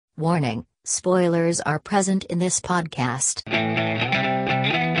Warning, spoilers are present in this podcast.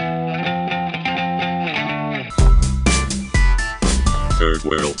 Third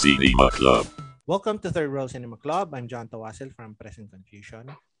World Cinema Club. Welcome to Third World Cinema Club. I'm John Tawasel from Present Confusion.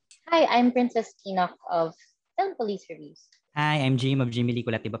 Hi, I'm Princess Kinok of Film Police Reviews. Hi, I'm Jim of Jimmy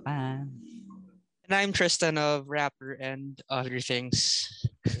Liculat Iba Pa. And I'm Tristan of Rapper and Other Things.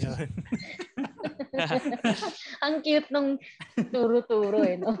 Ang cute nung turo-turo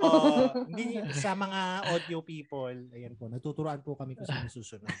eh, no? Hindi, sa mga audio people, ayan po, natuturuan po kami kung sino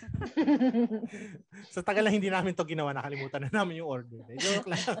susunod. Sa tagal lang hindi namin to ginawa, nakalimutan na namin yung order.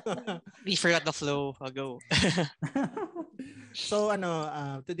 Joke lang. We forgot the flow. I'll go. So,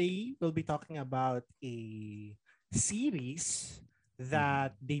 today we'll be talking about a series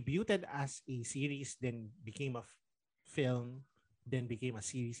that debuted as a series, then became a film, then became a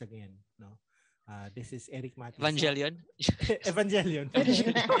series again. No, this is Eric Matis. Evangelion. Evangelion.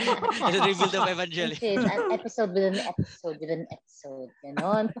 The rebuild of Evangelion. This is an episode within an episode within an episode.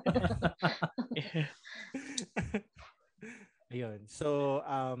 Ganon. Ayun. So,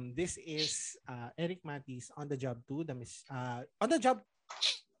 this is Eric Matis on the Job 2, on the Job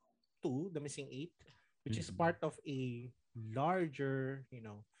 2, The Missing 8, which is part of a larger,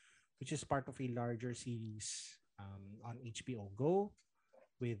 series on HBO Go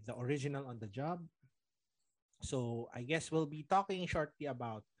with the original On the Job. So, I guess we'll be talking shortly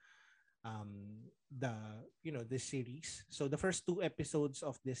about this series. So, the first 2 episodes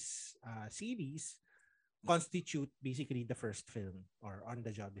of this series constitute basically the first film, or On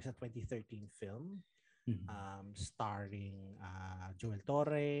the Job is a 2013 film starring Joel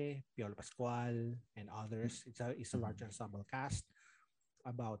Torre, Piolo Pascual, and others. It's a large ensemble cast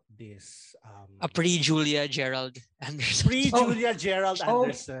about this a pre-Julia Gerald Anderson. Pre-Julia Gerald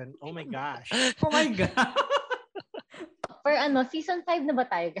Anderson. Oh my gosh. Oh my God. For season 5 na ba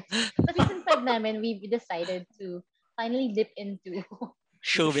tayo, guys? Sa season 5 namin, we decided to finally dip into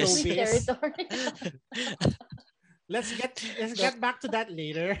Showbiz. territory. Let's get back to that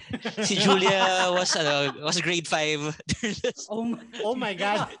later. Si Julia was grade 5. Oh my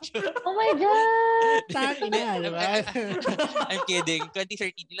God. Oh my God! Taki na, di ba? I'm kidding.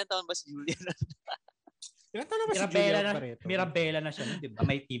 2013, ilan taon ba si Julia? Ilan taon na ba si Julia Barreto? Mirabella na siya, di ba?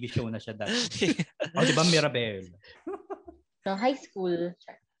 May TV show na siya dati. Oh, di ba Mirabella? No, high school.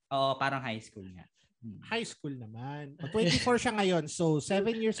 Oo, parang high school nga. High school naman. 24 siya ngayon. So,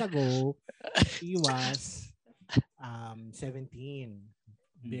 7 years ago, he was 17.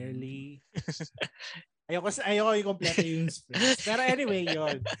 Barely. Ayoko i-complete yung spread. Pero anyway,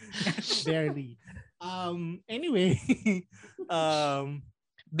 yun. Barely. Anyway.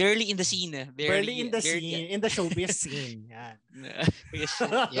 Barely in the scene. Barely in the scene. In the showbiz scene. Yan.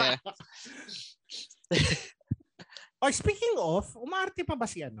 Yeah. Speaking of, umaarte pa ba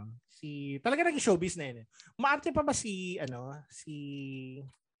talaga naging showbiz na yun. Umaarte pa ba si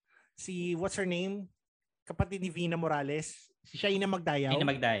what's her name? Kapatid ni Vina Morales. Si Shaina Magdayaw.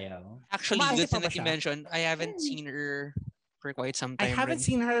 Actually, good thing that you mentioned. I haven't seen her for quite some time. I haven't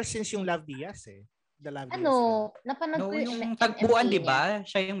seen her since yung Love Diaz eh. The Love Diaz. Napanood ko yung tagpuan, di ba?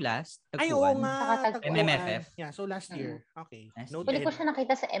 Siya yung last. Tagpuan. Ay, oo nga. MMFF. Yeah, so last year. Okay. Pwede ko siya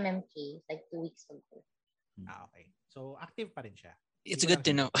nakita sa MMK like 2 weeks ago. Okay. So, active pa rin siya. It's good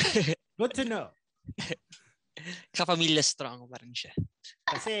to know. Good to know. Kapamilya strong pa rin siya.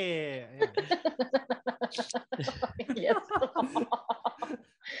 Kasi, ayan. Yes.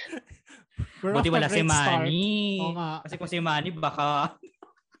 Buti wala si Manny. Kasi kung si Manny, baka...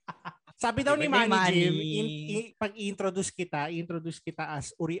 Sabi daw ni Manny, Jim, pag i-introduce kita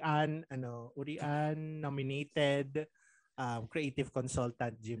as Urian nominated creative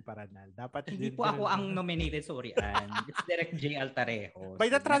consultant Jim Paranal. Dapat hindi po ako ang nominated sa Urian. It's Direct J. Altarejo. By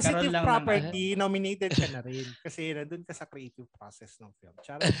the transitive property, nominated ka na rin kasi nandun ka sa creative process ng film.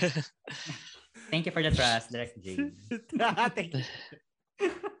 Thank you for the trust, Direct J. Thank you.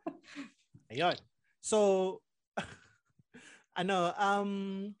 Ayun. So,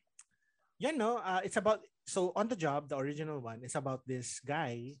 it's about, so On the Job, the original one, is about this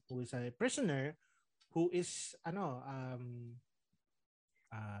guy who is a prisoner who is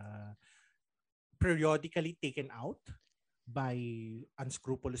periodically taken out by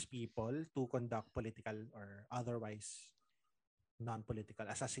unscrupulous people to conduct political or otherwise non-political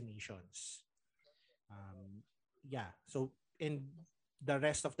assassinations. So in the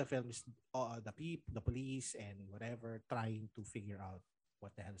rest of the film is the police and whatever trying to figure out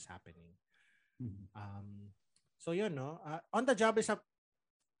what the hell is happening. So On the Job is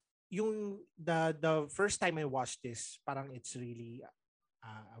the first time I watched this, parang it's really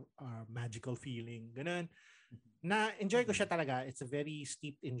a magical feeling. Ganun. Na-enjoy ko siya talaga. It's a very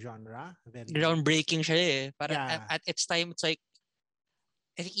steeped in genre. Very Groundbreaking siya eh. Parang Yeah. at its time, it's like,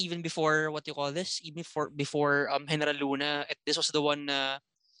 I think even before, what you call this? Even before General Luna, this was the one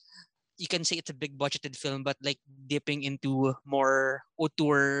you can say it's a big budgeted film, but like dipping into more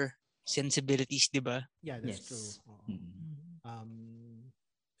auteur sensibilities, di ba? Yeah, that's true.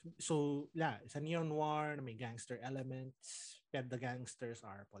 So, it's a neo-noir, may gangster elements, but the gangsters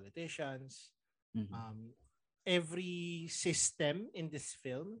are politicians. Every system in this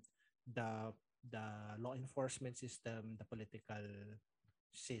film, the law enforcement system, the political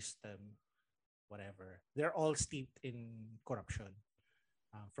system, whatever, they're all steeped in corruption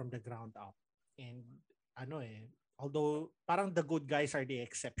from the ground up. And although parang the good guys are the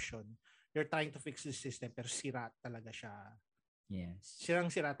exception, they're trying to fix the system pero sira talaga siya. Yes.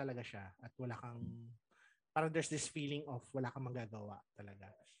 Sirang-sira talaga siya at wala kang parang there's this feeling of wala kang magagawa talaga.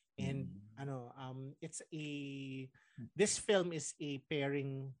 And this film is a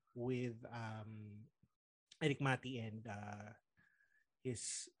pairing with Eric Mati and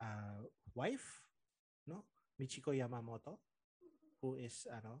his wife, no? Michiko Yamamoto,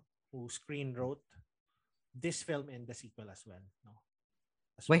 who screen wrote this film and the sequel as well, no?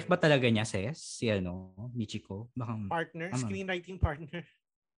 Wife ba talaga niya, Ses? Si Michiko? Partner, screenwriting partner.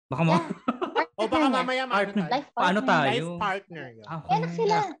 Baka mo... baka mamaya paano tayo? Life partner. Anak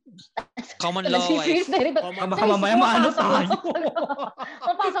sila. Common law wife. Baka mamaya maano tayo.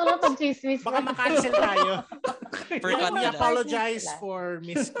 Papasok lang pag-chismis. Baka makancel tayo. We apologize for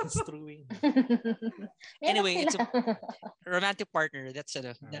misconstruing. Anyway, it's a romantic partner. That's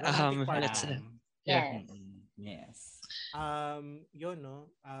Yes. What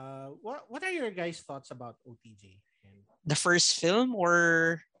are your guys' thoughts about OTJ? The first film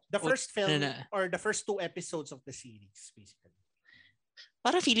or the first film or the first 2 episodes of the series, basically?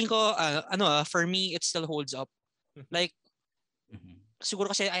 Para feeling ko, for me, it still holds up. Like, siguro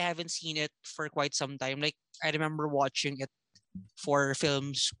kasi I haven't seen it for quite some time. Like, I remember watching it for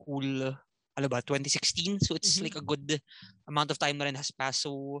film school, 2016. So it's like a good amount of time na rin has passed.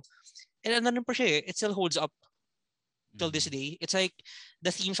 So, and pa siya, it still holds up till this day. It's like,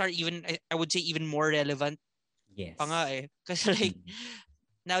 the themes are even, I would say, even more relevant. Yes. Pa nga eh. Kasi like,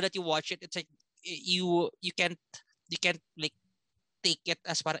 now that you watch it, it's like you can't like take it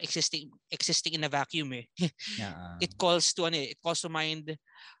as para existing in a vacuum eh. It calls to mind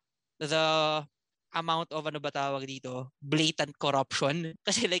the amount of blatant corruption.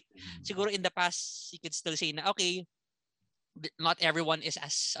 Kasi like siguro in the past you could still say na okay, not everyone is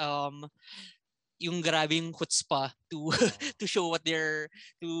as yung grabing chutzpah to show what their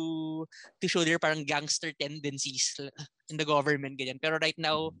to show their parang gangster tendencies in the government ganyan. Pero right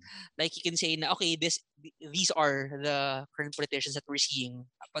now, like you can say na okay, these are the current politicians that we're seeing.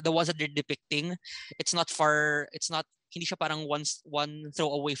 But the ones that they're depicting, it's not hindi siya parang one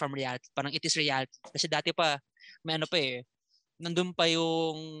throw away from reality. Parang it is reality. Kasi dati pa may nandun pa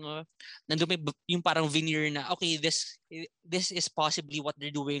yung parang veneer na okay, this is possibly what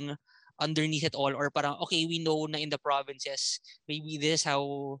they're doing underneath it all, or parang okay, we know na in the provinces maybe this is how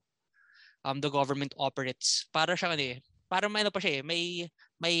the government operates. Para siya parang may pa siya may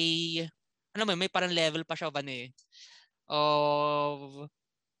parang level pa siya of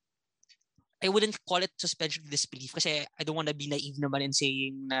I wouldn't call it suspension of disbelief kasi I don't want to be naive naman in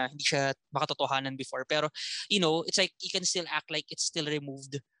saying na hindi siya makatotohanan before, pero it's like you can still act like it's still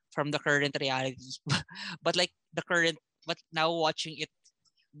removed from the current reality. but now watching it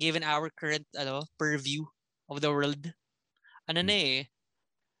given our current purview of the world, mas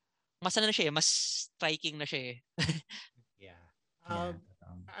mas striking na siya eh.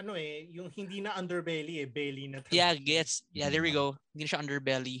 Yung hindi na underbelly belly na. Yeah, there we go. Hindi na siya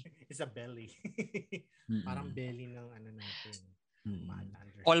underbelly. It's a belly. Parang belly ng natin.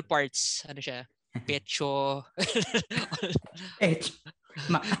 All parts, siya? Pecho.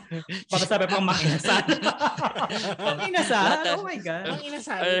 Para sabi pang makinasal. Makinasal? Oh my God.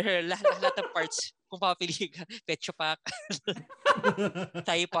 Makinasal. Lahat ng parts. Kung papili ka, pecho pack.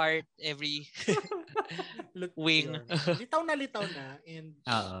 Thigh part, every wing. Litaw na. And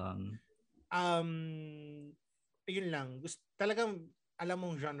yun lang. Talagang alam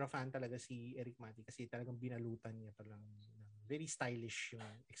mong genre fan talaga si Eric Mati kasi talagang binalutan niya talagang very stylish yung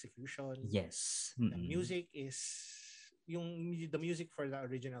execution. Yes. The music is the music for the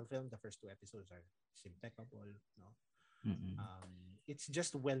original film, the first 2 episodes are impeccable, no? It's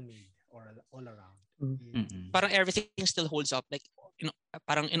just well made all around. Parang everything still holds up, like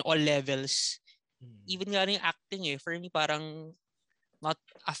parang in all levels. Even nga yung acting for me parang not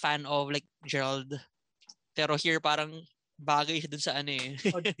a fan of like Gerald, pero here parang bagay siya dun sa ano eh.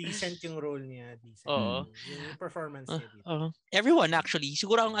 Decent yung role niya. Decent. Oo. Yung performance niya dito. Everyone actually.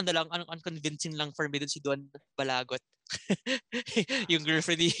 Siguro ang unconvincing lang for me dun si Don Balagot. Yung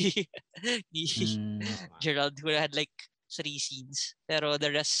girlfriend ni Gerald who had like 3 scenes. Pero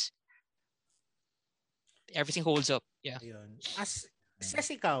the rest, everything holds up. Yeah. Ayun. As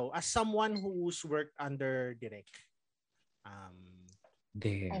ikaw, as someone who's worked under Direk,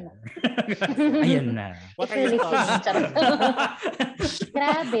 there. Ayan na. What are your thoughts?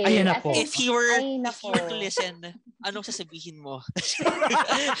 Grabe. Ayan na po. If you were to listen, anong sasabihin mo?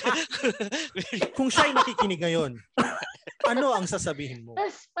 Kung siya'y nakikinig ngayon, ano ang sasabihin mo?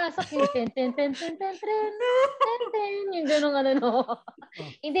 Tapos pasok yung ten, yung ganun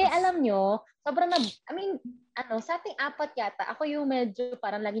Hindi, alam nyo, sobrang sa ating 4 yata, ako yung medyo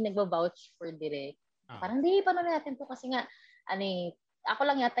parang lagi nagva-vouch for Direk. Parang di pa naman natin to kasi nga, ako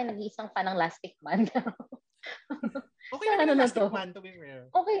lang yata yung nag-iisang fan ng Lastic Man. Okay na Lastic Man, to be fair.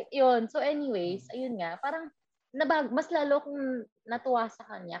 Okay, yun. So anyways, ayun nga, parang mas lalo kong natuwa sa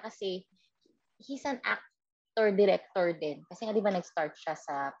kanya kasi he's an actor-director din. Kasi nga di ba nag-start siya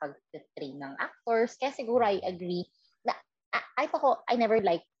sa pag-train ng actors. Kaya siguro I agree na I never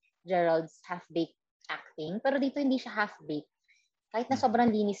liked Gerald's half-baked acting. Pero dito hindi siya half-baked. Kahit na sobrang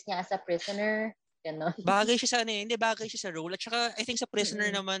linis niya as a prisoner, gano'n. Bagay siya sa hindi bagay siya sa role. At saka, I think sa prisoner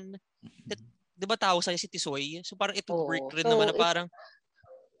naman, di ba tao sa si Tisoy? So parang ito work rin naman na parang,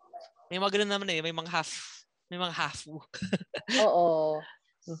 may mga ganun naman may mga half. Oo.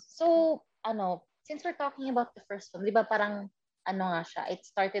 So, since we're talking about the first film, di ba parang, nga siya, it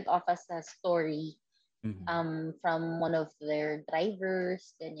started off as a story from one of their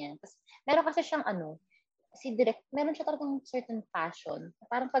drivers, ganyan. Tapos, meron kasi siyang si Direk, meron siya talagang certain passion.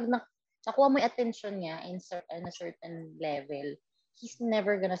 Parang pag nakuha mo yung attention niya in a certain level, he's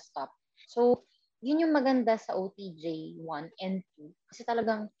never gonna stop. So, yun yung maganda sa OTJ 1 and 2. Kasi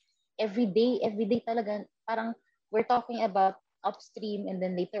talagang everyday talaga, parang we're talking about upstream and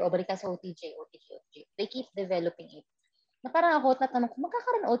then later, balik ka sa OTJ. They keep developing it. Na parang ako, tatanong ko,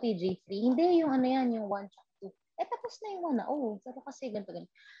 magkakaroon OTJ 3? Hindi, yung yung 1 tsaka 2. Tapos na yung 1 pero kasi ganito.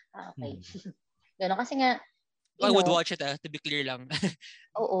 Okay. Gano'n, kasi nga, I would watch it to be clear lang.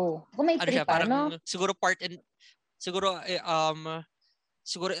 Oo. Kung may trip parang, siguro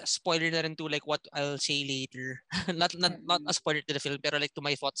siguro spoiler na rin to like what I'll say later. not a spoiler to the film, pero like to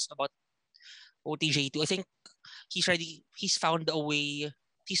my thoughts about OTJ2. I think he's found a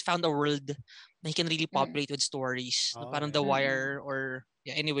world na he can really populate with stories. Parang The Wire or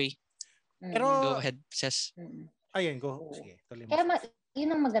anyway. Pero go ahead, Ses. Ayun, go. Sige, tuloy mo. Kaya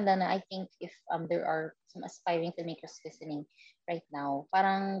yun ang maganda na I think if there are some aspiring filmmakers listening right now,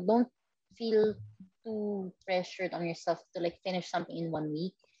 parang don't feel too pressured on yourself to like finish something in 1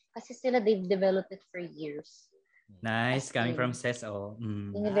 week. Kasi they've developed it for years. Nice, coming from Ses,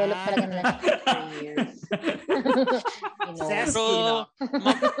 Dinevelop talaga nila for years. Ses,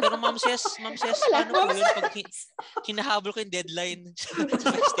 pero Ma'am Ses, paano po yun pag hinahabol ko yung deadline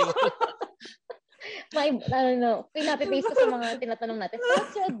sa festival? Pinapipaste ko sa mga tinatanong natin.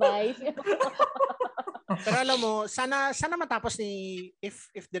 What's your advice? Pero alam mo, sana matapos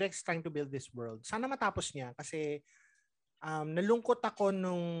if Direct's trying to build this world, sana matapos niya kasi nalungkot ako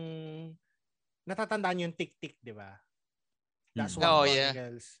nung natatandaan yung Tik-Tik, di ba? That's one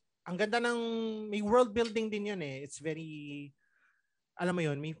Girls. Ang ganda may world building din yun eh. It's very, alam mo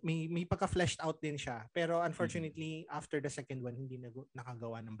yun, may pagka-fleshed out din siya. Pero unfortunately, after the second one, hindi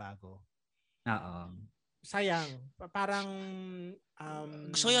nakagawa ng bago. Sayang. Parang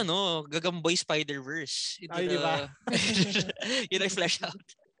gusto ko yan, Gagamboy Spider-Verse. Diba? Yun ay flesh out.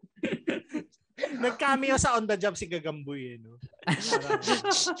 Nag-cameo sa On the Job si Gagamboy no?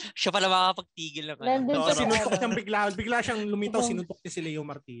 Siya pala makakapagtigil lang. Sinuntok niyang bigla siyang lumitaw, sinuntok niya si Leo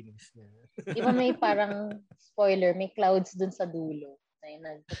Martinez. Di ba may parang spoiler, may clouds dun sa dulo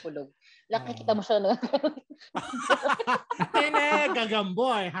na nagpupulog. Nakikita mo siya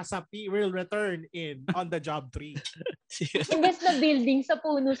Gagamboy has will return in On the Job 3. Imbes na building sa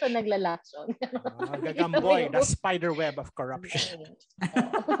puno sa naglalakson. Gagamboy, the spider web of corruption.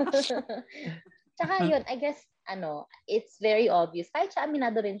 Tsaka yun, I guess, it's very obvious. Kahit siya,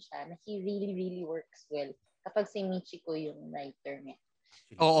 aminado rin siya na he really, really works well kapag si Michiko yung writer niya.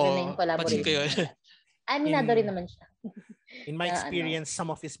 Oo, pansin ko yun. Aminado rin naman siya. In my experience, some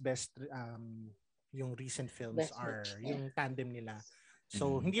of his best yung recent films are yung tandem nila.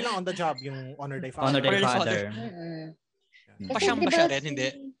 So, hindi lang On the Job, yung Honor Thy Father. Honor Thy Father. Pasyam ba siya rin? Hindi.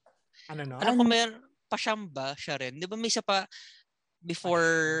 Alam ko pasyamba siya rin. Di ba may isa pa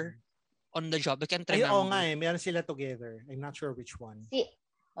before On the Job? I can't remember. Oo nga meron sila together. I'm not sure which one.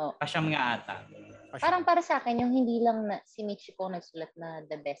 Pasyam nga ata. Parang para sa akin, yung hindi lang na si Michiko nagsulat na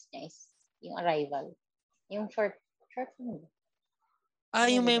the best niya is yung Arrival. Yung short film.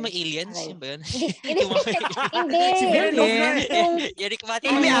 Yung may aliens? Yun ba yun? Hindi. Si Bernard. Eric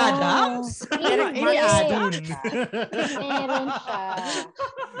Mati. Amy Adams? Hindi. Adun. Meron siya.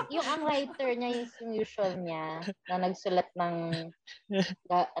 Yung ang writer niya is yung usual niya na nagsulat ng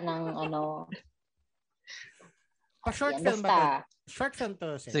ano. Pa-short film ba to? Short film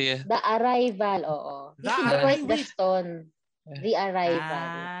to. Sige. The Arrival, oo. Dwight Gaston. The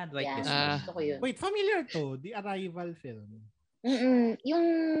Arrival. Dwight Gaston. Gusto ko yun. Wait, familiar to. The Arrival film. Yung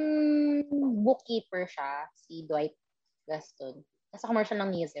bookkeeper siya, si Dwight Gaston. Nasa commercial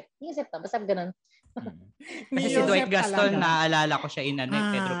ng Nizip. Nizip na, basta ganun. Kasi si Dwight Gaston, naalala ko siya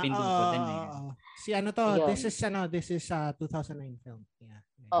Pedro Pinduco din eh. Si ano to, this is 2009 film. Yeah.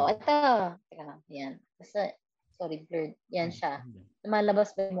 Ito. Teka lang, yan. Basta, sorry, blurred. Yan siya.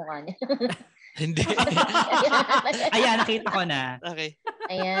 Lumalabas ba yung mukha niya? Hindi. Ayan, nakita ko na. Okay.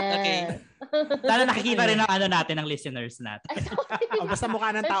 Ayan. Okay. Sana nakikita rin ng natin, ng listeners natin. Basta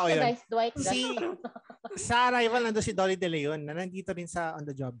mukha ng tao yun. Dwight Gaston. Sa Arrival, nandun si Dolly De Leon na nandito rin sa On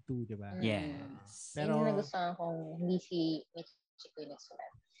the Job 2, di ba? Yes. Pero yung nagustuhan kong hindi si Michiko yung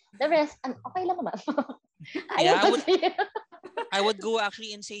nagsulat. The rest, okay lang naman. I would go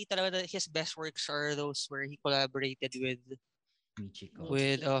actually and say talaga that his best works are those where he collaborated with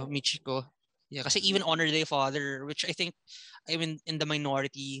Michiko. Yeah, kasi even Honor Thy Father, which I think I'm in the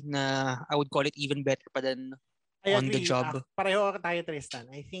minority na I would call it even better pa than On the Job. Pareho tayo, Tristan.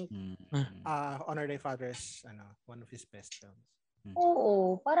 I think Honor Thy Father is one of his best films.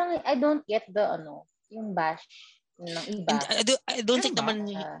 Oo, parang I don't get yung bash ng iba. I don't think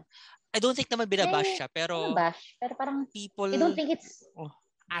naman binabash siya, pero parang people I don't think it's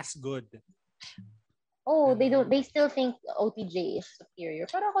as good. They still think OTJ is superior.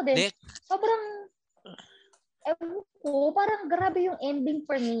 Pero ako din, sobrang parang grabe yung ending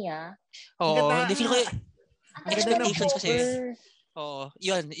for me, hindi feel ko expectations kasi.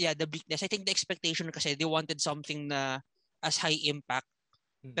 The bleakness. I think the expectation kasi they wanted something na as high impact,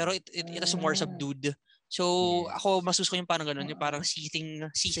 pero it is more subdued. So, ako masusko yung parang ganun, yung parang seething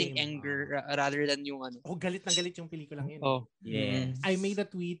anger rather than yung galit na galit yung pelikulang yun. Yes. I made a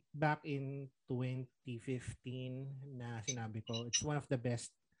tweet back in 2015 na sinabi ko, it's one of the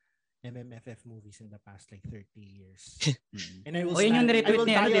best MMFF movies in the past like 30 years. And I will yun yung retweet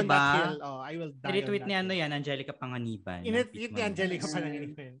niya, di ba? I will die retweet niya yan, Angelica Panganiban. In-retweet ni Angelica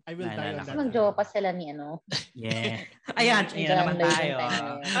Panganiban. I will die on that. Nag-jowa pa sila ni Yeah. Ayan naman tayo.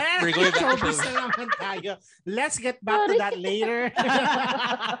 We're going back to showbiz na naman tayo. Let's get back to that later.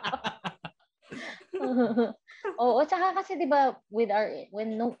 Tsaka kasi di ba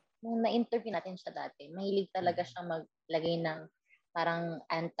nung na-interview natin siya dati, mahilig talaga siya maglagay ng parang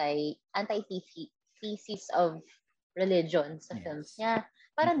anti-thesis of religion sa films niya.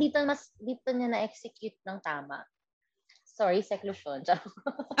 Parang dito niya na-execute ng tama. Sorry, seclusion.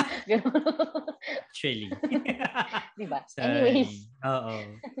 Actually. Diba? Anyways.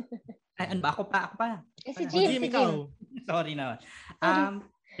 Oo. Ako pa. Si Jim. Sorry na.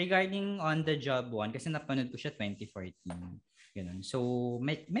 Regarding On the Job 1, kasi napanood ko siya 2014. Ganun. So,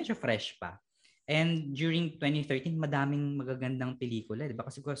 medyo fresh pa. And during 2013, madaming magagandang pelikula, 'di ba?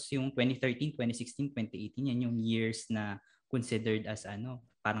 Kasi yung 2013, 2016, 2018 yan yung years na considered as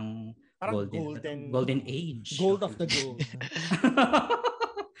parang golden age. Gold of the gold.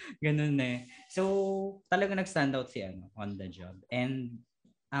 Ganun eh. So, talaga nag-stand out si On the Job. And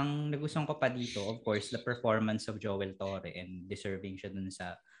ang nagustuhan ko pa dito, of course, the performance of Joel Torre, and deserving siya dun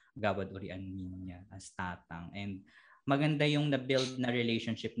sa Gawad Urian niya as Tatang. And maganda yung na-build na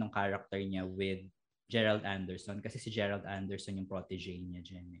relationship ng character niya with Gerald Anderson, kasi si Gerald Anderson yung protege niya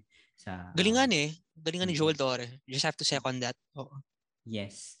dyan galingan ni Joel Torre. You just have to second that.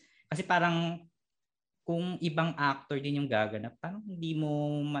 Yes. Kasi parang kung ibang actor din yung gaganap, parang hindi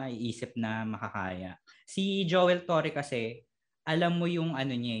mo maiisip na makakaya. Si Joel Torre kasi, alam mo yung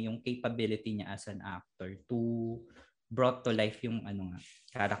niya, yung capability niya as an actor to brought to life yung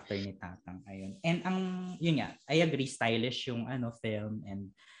character ni Tatang. Ayun. And yun nga, I agree, stylish yung film,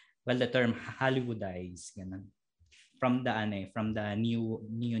 and the term Hollywoodized, ganun. From the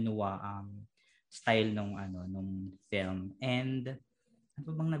neo-noir style nung film. And ano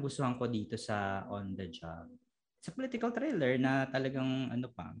bang nagustuhan ko dito sa On the Job? It's a political thriller na talagang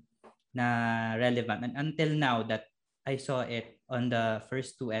na relevant. And until now that I saw it on the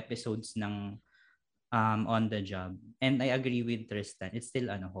first 2 episodes ng On the Job. And I agree with Tristan. It still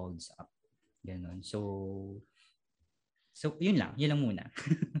holds up. Ganon. So yun lang muna.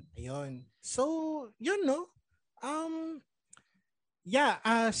 Ayun. So, yun no. Yeah,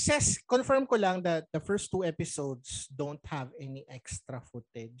 Ses, confirm ko lang that the first 2 episodes don't have any extra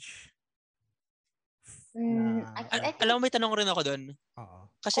footage. I think alam mo, may tanong rin ako doon. Oo.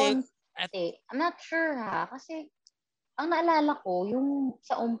 Kasi, I'm not sure kasi ang naalala ko, yung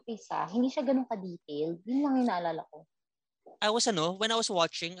sa umpisa, hindi siya ganun ka-detailed. Yun lang yung naalala ko. when I was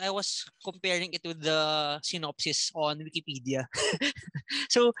watching, I was comparing it with the synopsis on Wikipedia.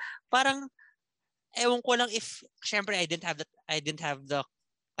 So, parang, ewan ko lang if, syempre, I didn't have the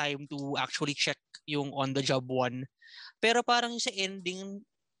time to actually check yung on the job one. Pero parang sa ending,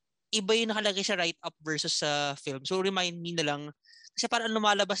 iba yung nakalagay sa write-up versus sa film. So, remind me na lang, kasi parang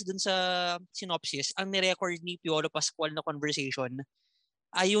lumalabas dun sa synopsis, ang nirecord ni Piolo Pascual na conversation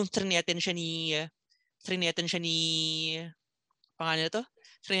ay yung trineten siya ni pangalan na to?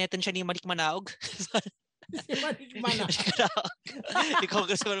 Trineten siya ni Malik Manaog. Malik Manaog. Ikaw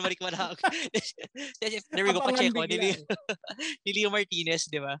gusto mo Malik Manaog. There we go, Pacheco. Ni Leo Martinez,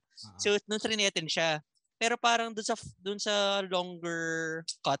 di ba? So, nung trineten siya. Pero parang dun sa longer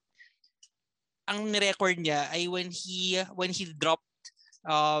cut, ang ni-record niya ay when he dropped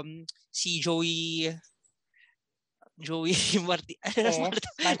si Joey Martinez.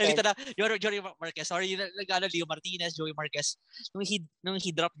 Joey Marquez. Sorry, Leo Martinez, Joey Marquez. Nung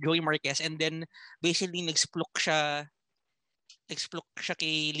he dropped Joey Marquez and then basically nag-splook siya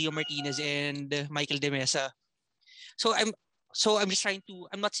kay Leo Martinez and Michael De Mesa. So I'm just trying to,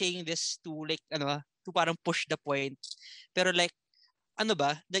 I'm not saying this to like to parang push the point, pero like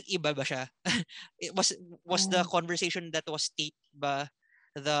nag-iba ba siya? It was the conversation that was taped ba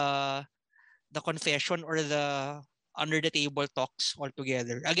the confession or the under the table talks all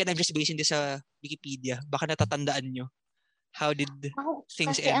together? Again, I'm just basing this sa Wikipedia. Baka natatandaan nyo. How did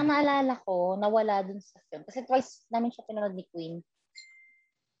things kasi end? Ang naalala ko, nawala dun sa film. Kasi twice namin siya pinanood ni Queen.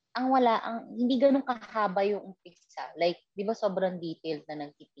 Hindi ganun kahaba yung umpisa. Like, di ba sobrang detailed na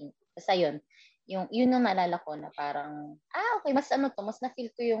nagtiting. Basta yun ang naalala ko na parang, okay, mas na-feel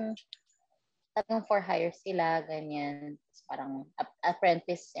ko yung tatlong for hire sila, ganyan. Parang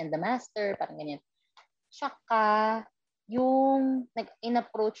apprentice and the master, parang ganyan. Tsaka, yung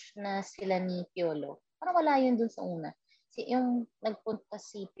in-approach na sila ni Piolo, parang wala yun dun sa una. Yung nagpunta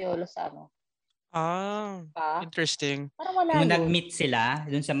si Piolo sa Interesting. Parang wala Nung yun. nag-meet sila,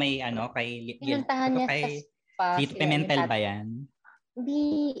 dun sa may kay Pinuntahan niya sa spa. Lito Pimentel ba yan?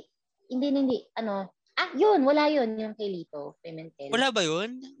 Hindi, yun, wala yun, yung kay Lito Pimentel. Wala ba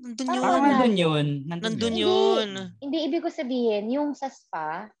yun? Nandun yun. Nandun yun. Hindi, ibig ko sabihin, yung sa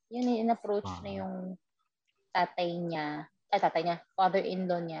spa, yun yung in-approach na yung tatay niya,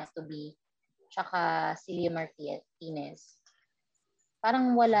 father-in-law niya to be, tsaka si Leo Martinez.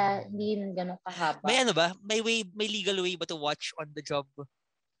 Parang wala, hindi yun ganun kahaba. May may legal way ba to watch on the job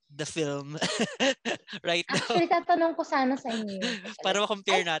the film right now? Actually, tatanong ko sana sa inyo. Para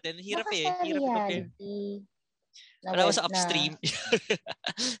ma-compare natin. Hirap Hirap i-compare. Wala ko sa upstream.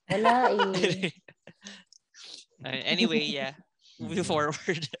 Wala Anyway, yeah. Moving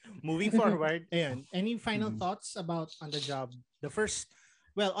forward. Ayan. Any final thoughts about On the Job?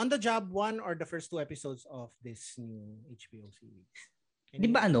 On the Job 1 or the first 2 episodes of this new HBO series? Di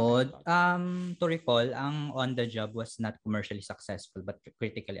ba to recall, ang On the Job was not commercially successful but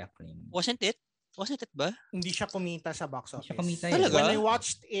critically acclaimed. Wasn't it ba? Hindi siya kumita sa box office. Talaga? When I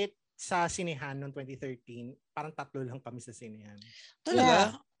watched it sa sinehan noong 2013, parang 3 lang kami sa sinehan. Talaga? Yeah.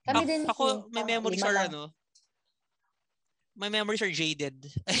 Kami din. Ako, my memories are my memories are jaded.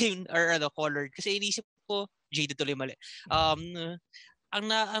 or colored. Kasi inisip ko, jaded tuloy mali. Ang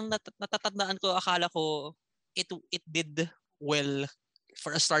natatandaan ko, akala ko, it did well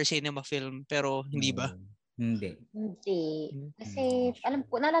for a Star Cinema film, pero hindi ba? Hindi. Kasi,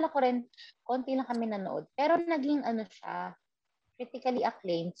 naalala ko rin, konti lang kami nanood. Pero naging siya, critically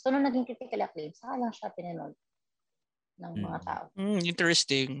acclaimed. So, nung naging critically acclaimed, saka lang siya pinanood ng mga tao.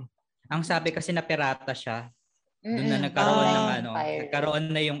 Interesting. Ang sabi kasi na pirata siya. Doon na nagkaroon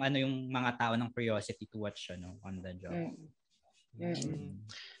na yung mga tao ng curiosity to watch On the Job.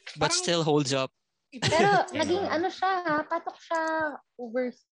 But still holds up. Pero naging siya, patok siya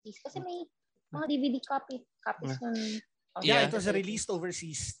overseas. Kasi may mga DVD copies nun. Yeah, it was released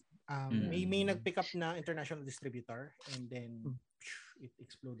overseas. May nag-pick up na international distributor and then it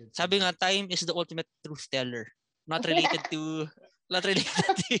exploded. Sabi nga, time is the ultimate truth teller. Not related to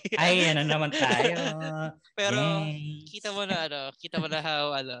Ay, naman tayo. Pero kita mo na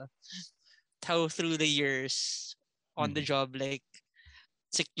how through the years On the Job like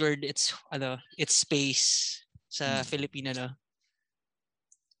secured its space sa Philippine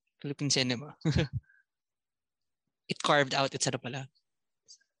cinema. It carved out its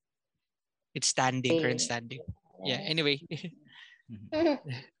its current standing. Yeah, anyway.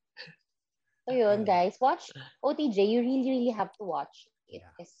 So yun, guys, watch OTJ. You really have to watch it. Yeah.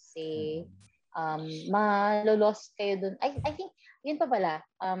 Kasi malo-lost kayo dun. I think, yun pa pala,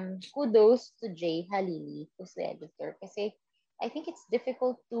 kudos to Jay Halili, who's the editor. Kasi I think it's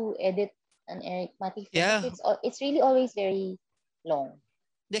difficult to edit an Eric Mati film. Yeah. It's really always very long.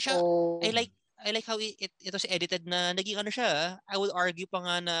 Siya, So, I like how it was edited na naging ano siya. I would argue pa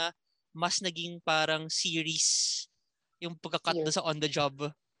nga na mas naging parang series yung pagka-cut doon sa On the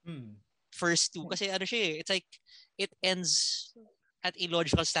Job. First two. Kasi ano siya it's like, it ends at a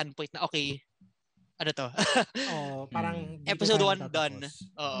logical standpoint na okay, ano to? Parang episode 1 done.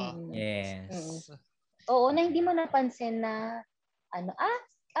 Yes. Oo, na hindi mo napansin na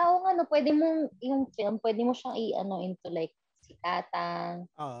oo nga no, pwede mo yung film, pwede mo siyang into like si Tatang,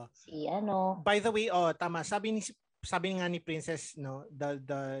 si ano. By the way, tama. Sabi nga ni Princess, no,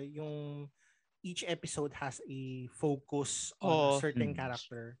 yung each episode has a focus on a certain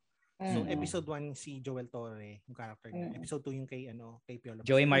character. So episode 1 si Joel Torre, yung character niya. Episode 2 yung kay Piolo.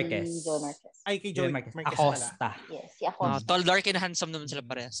 Joey Marquez. Ay, kay Joey Marquez Acosta. pala. Yes, si Acosta. Tall, dark, and handsome naman sila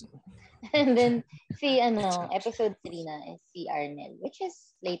parehas. And then si episode 3 na is si Arnel, which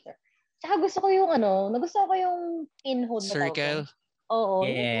is later. Tsaka gusto ko yung pinhood na Circle. Oo.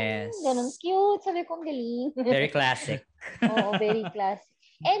 Yes. Ganun, cute. Sabi ko, ang galing. Very classic. Oo, very classic.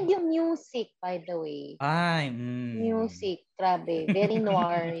 And yung music, by the way. Music, grabe. Very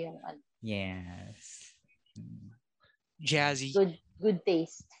noir yung Yes. Jazzy. Good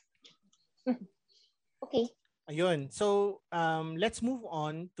taste. Okay. Ayun. So, let's move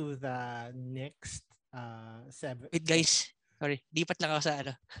on to the next 7. Wait, guys. Sorry. Lipat lang ako sa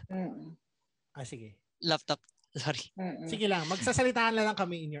Sige. Laptop. Sorry. Sige lang. Magsasalitaan lang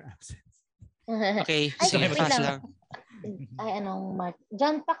kami in your absence. Okay. Sige, fast lang. Mark.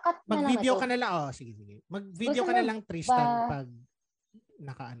 John, pakat na lang. Mag-video ka na lang. Sige. Mag-video ka na lang, Tristan, pag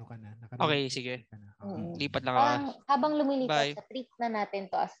nakaano ka na. Okay, sige. Lipat lang ako. Habang lumilipat, treat na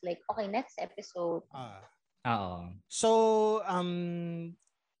natin to as like, okay, next episode. So,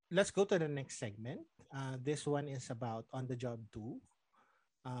 let's go to the next segment. This one is about On the Job 2,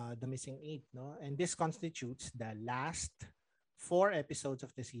 The Missing 8, no? And this constitutes the last 4 episodes of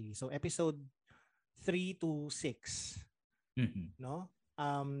the series. So, episode 3 to 6. No?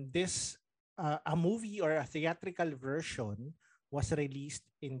 This a movie or a theatrical version was released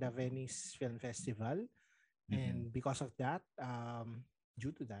in the Venice Film Festival, and because of that,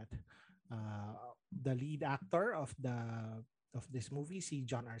 due to that, the lead actor of this movie, si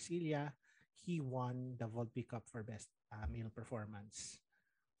John Arcilla, he won the Volpi Cup for Best Male Performance,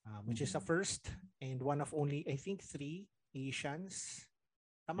 which is a first and one of only, I think, 3 Asians.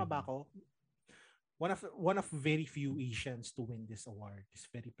 Tama ba ako? One of very few Asians to win this award, this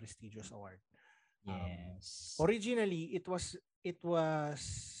very prestigious award. Yes. Originally, it was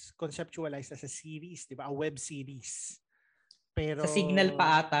conceptualized as a series, di ba? A web series. Pero sa Signal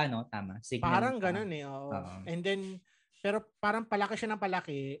pa ata, no? Tama. Signal parang pa. ganun eh. And then, pero parang palaki siya ng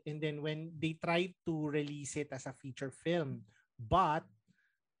palaki. And then when they tried to release it as a feature film, but,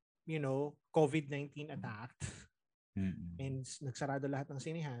 COVID-19 attacked. And nagsarado lahat ng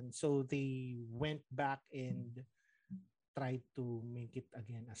sinihan. So they went back and tried to make it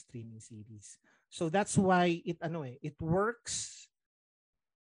again a streaming series. So that's why it works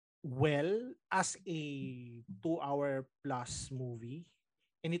well as a 2-hour plus movie,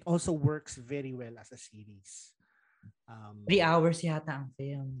 and it also works very well as a series. 3 hours yata ang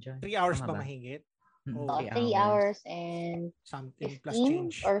film, John. 3 hours pa mahigit. 3 hours and something plus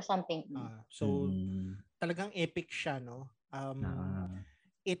change or something. So talagang epic siya, no?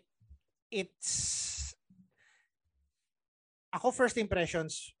 It's ako first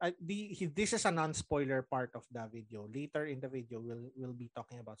impressions, this is a non-spoiler part of the video. Later in the video, we'll be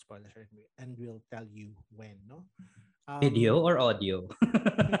talking about spoilers and we'll tell you when, no? Video or audio?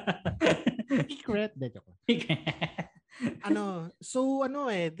 Secret. This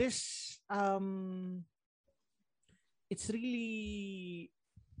it's really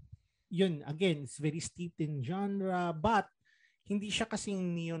yun, again, it's very steeped in genre, but hindi siya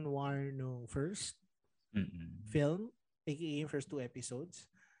kasing neo-noir no first film, aka yung first 2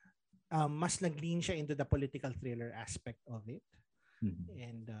 episodes. Mas nag-lean siya into the political thriller aspect of it.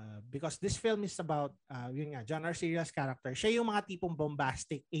 And because this film is about John Arcilla's character, siya yung mga tipong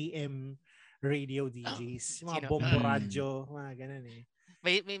bombastic AM radio DJs, mga bombo radyo, mga ganun eh.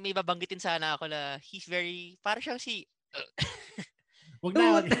 May babanggitin sana ako na he's very, parang siyang si Wag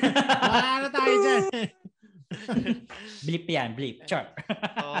na. Ano tayo dyan? Bleep yan, bleep. Char.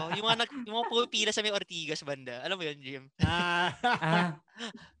 Yung mga pumipila sa may Ortigas banda. Alam mo yun, Jim?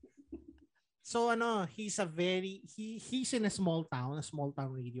 So he's in a small town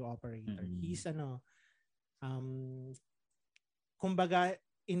radio operator. He's kumbaga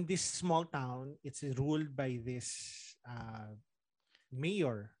in this small town, it's ruled by this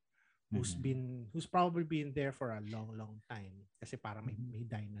mayor who's probably been there for a long time kasi para may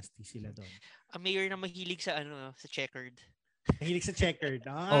dynasty sila doon. A mayor na mahilig sa sa checkered. Mahilig sa checkered.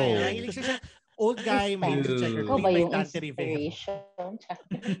 Mahilig sa old guy, mahilig sa checkered. Ikaw ba yung Dante Rivera. inspiration?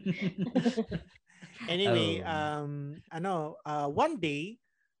 Anyway, one day,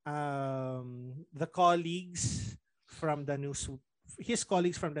 the colleagues from his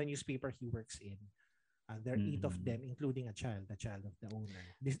colleagues from the newspaper he works in, there are 8 of them, including the child of the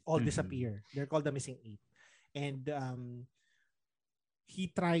owner. All disappear. They're called the missing 8. And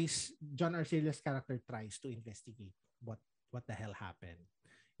John Arcelia's character tries to investigate what the hell happened.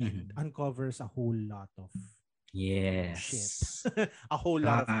 And uncovers a whole lot of shit. A whole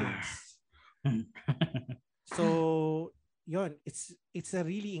lot of things. So, yun, it's a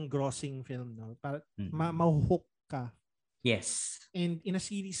really engrossing film, no? Para mahuhook ka. Yes. And in a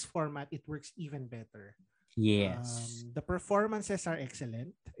series format, it works even better. Yes. The performances are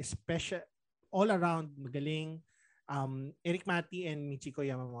excellent, especially all around magaling. Eric Mati and Michiko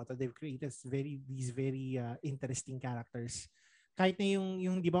Yamamoto, they've created these very interesting characters. Kahit na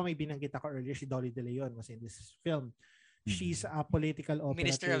yung di ba may binanggit ako earlier, si Dolly De Leon was in this film. She's a political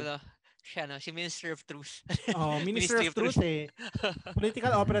operative. Si Minister of Truth. Minister of Truth eh.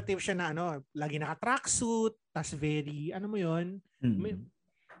 Political operative siya na lagi naka-tracksuit, tas very, mo yun,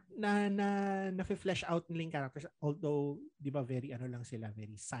 na-flesh out nila yung characters. Although, di ba, very lang sila,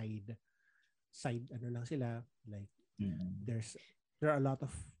 very side lang sila. Like, there are a lot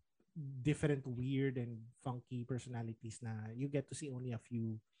of different weird and funky personalities na you get to see only a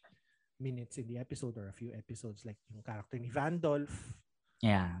few minutes in the episode or a few episodes. Like, yung character ni Vandolph.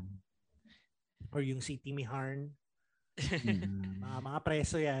 Yeah. Or yung si Timmy Harn. Mga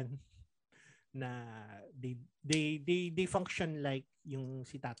preso yan na they function like yung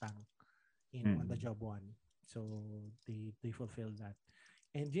si Tatang in On the Job 1. So they fulfill that.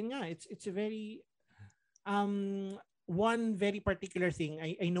 And yun nga, it's a very one very particular thing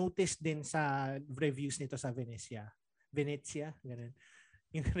I noticed din sa reviews nito sa Venezia, ganun.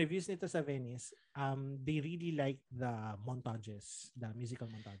 Yung reviews nito sa Venice, they really like the musical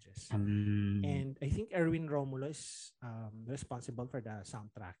montages. And I think Erwin Romulo is responsible for the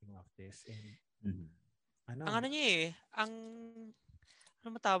soundtracking of this. And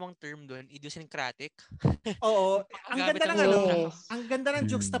ang matawang term doon, idiosyncratic. Oo, ang ganda ng ang ganda ng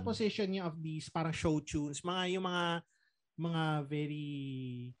juxtaposition niya of these parang show tunes, yung mga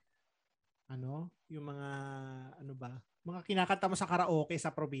very yung mga mga kinakanta mo sa karaoke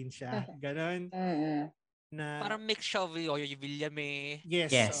sa probinsya. Ganon. Na parang mix siya of Yoyo Villame.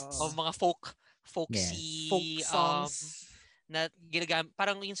 Yes. Of mga folksy songs na ginagamit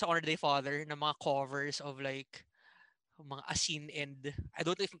parang yun sa Honor Day Father na mga covers of like mga asin, and I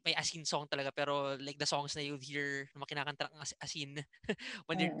don't know if may asin song talaga, pero like the songs na you hear na kinakanta ng asin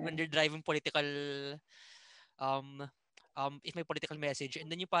when they're driving political if may political message, and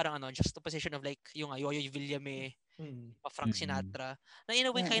then yung parang just the position of like yung Yoyo Villame, Frank Sinatra, na in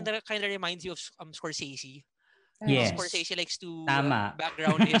a way kind of reminds you of Scorsese. Yes. Scorsese likes to Tama.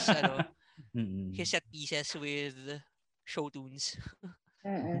 background his his set pieces with show tunes.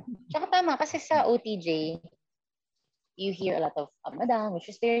 Tsaka tama kasi sa OTJ you hear a lot of Madam,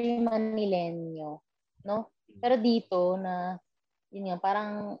 which is very Manileño, no? Pero dito na yun nga,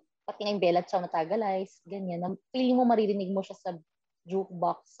 parang pati nga yung Bella Ciao Matagalize, ganyan. Feeling mo maririnig mo siya sa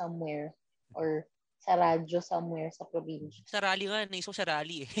jukebox somewhere or sa radyo somewhere sa probinsya. Sa rally nga, naiso sa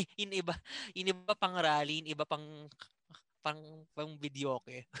rally eh. Iba pang rally, iba pang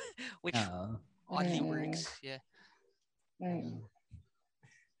videoke. Which oddly works. Yeah.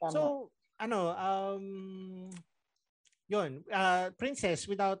 So, yun, Princess,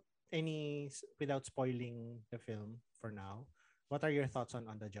 without spoiling the film for now, what are your thoughts on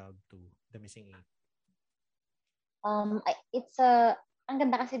The Job 2, The Missing 8? Ang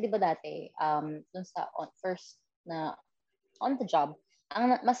ganda kasi 'di ba dati dun sa first na On the Job,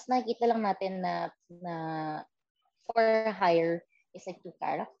 ang mas nakikita lang natin na for hire is like 2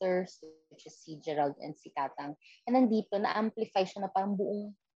 characters, which is si Gerald and si Tatang. And then dito na-amplify siya na parang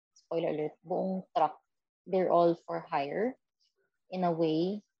buong, spoiler alert, buong truck, they're all for hire in a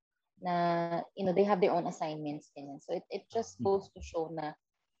way na they have their own assignments ganyan. So it just goes to show na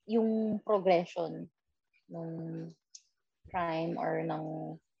yung progression ng crime or ng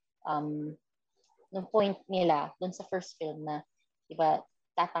point nila dun sa first film na diba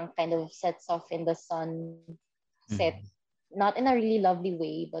Tatang kind of sets off in the sunset, not in a really lovely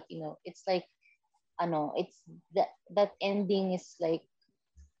way, but it's like it's that ending is like,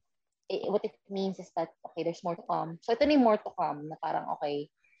 what it means is that, okay, there's more to come. So ito na yung more to come na parang, okay,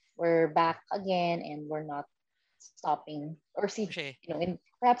 we're back again and we're not stopping. Or Kasi,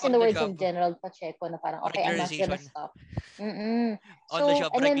 perhaps in on the the words job, of General Pacheco na parang, okay, I'm not gonna regularization. stop. Mm-mm. On the So, job,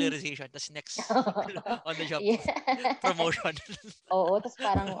 and then, regularization. That's next. On the job, yeah. promotion. Oo, tapos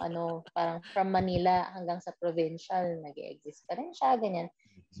parang from Manila hanggang sa provincial, nag-exist pa rin siya, ganyan.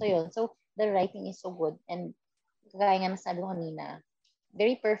 So yun, so the writing is so good. And kaya nga nasabi ko kanina,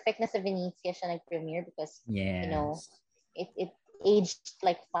 very perfect na sa Venezia siya nag-premiere because, Yes. it aged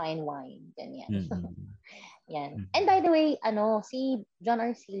like fine wine. Ganyan. Mm-hmm. Yan. Mm-hmm. And by the way, si John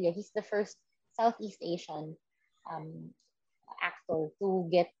Arcilla, he's the first Southeast Asian actor to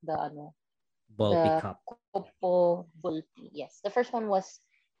get the Volpe Cup. Kopo Volpe. Yes. The first one was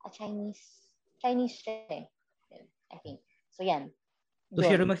a Chinese siya, I think. So yan.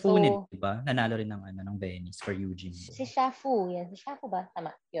 Toshiro Mifune, diba? Nanalo rin ng Venice for Eugene. Si Shafu, yan. Si Shafu ba?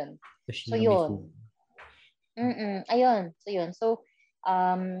 Tama, yun. Toshiro so yun. Mifune. Ayun. So yun. So,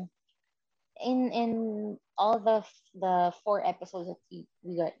 in all the 4 episodes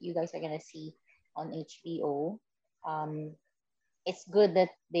that you guys are gonna see on HBO, it's good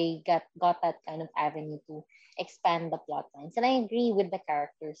that they got that kind of avenue to expand the plot lines. And I agree with the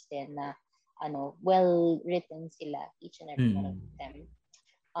characters din na well written sila, each and every one of them.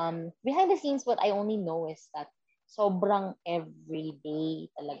 Behind the scenes, what I only know is that sobrang everyday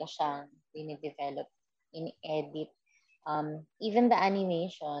talaga siyang dine-develop, in-edit. Even the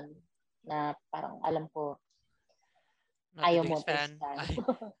animation na parang alam ko Not ayaw the mo biggest fan.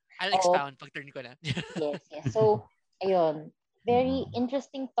 understand. I'll expound pag turn ko na. Yes. So, ayun. Very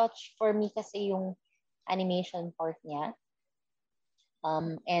interesting touch for me kasi yung animation part niya.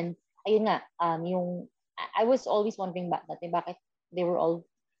 And ayun nga, I was always wondering bakit they were all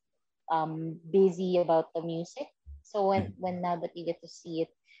busy about the music. So when now that you get to see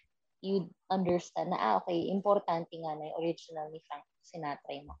it, you understand na okay, importante nga na yung original ni Frank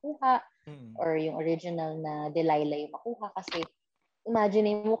Sinatra yung makuha, or yung original na Delilah yung makuha, kasi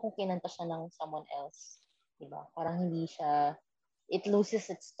imagine mo kung kinanta siya ng someone else, diba? Parang hindi siya, it loses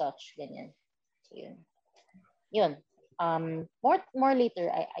its touch, ganyan. So yun. More later,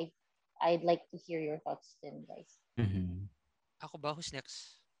 I'd like to hear your thoughts then, guys. Ako ba? Who's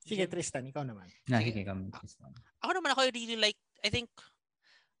next? Sige, Tristan, ikaw naman. Sige, Tristan. Ako naman, ako really like, I think,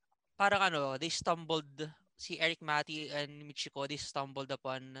 parang they stumbled, si Eric Mati and Michiko, they stumbled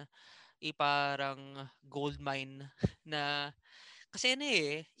upon parang gold mine na, kasi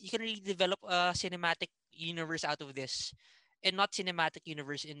you can really develop a cinematic universe out of this. And not cinematic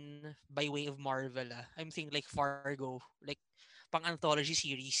universe by way of Marvel. I'm thinking like Fargo, like pang anthology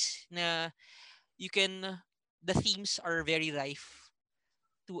series na the themes are very rife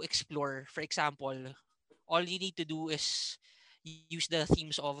to explore. For example, all you need to do is use the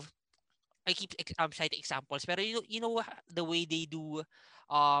themes of, I keep citing examples, pero you know the way they do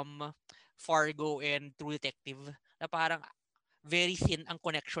Fargo and True Detective, na parang very thin ang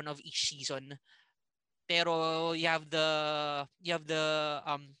connection of each season. Pero you have the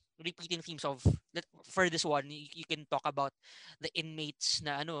repeating themes of, for this one, you can talk about the inmates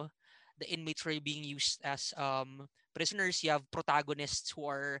the inmates were being used as prisoners. You have protagonists who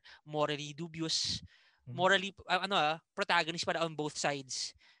are morally dubious, protagonists pa on both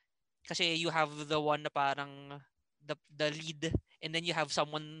sides. Kasi you have the one na parang the lead, and then you have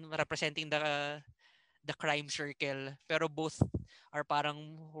someone representing the crime circle, pero both are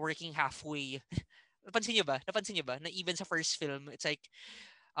parang working halfway. Napansin niyo ba na even sa first film, it's like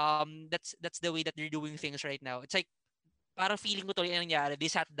that's the way that they're doing things right now. It's like parang feeling ko tuloy ang nangyari, they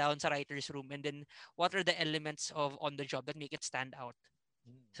sat down sa writer's room, and then what are the elements of on the job that make it stand out?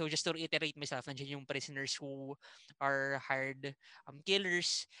 So just to reiterate myself, nandiyan yung prisoners who are hired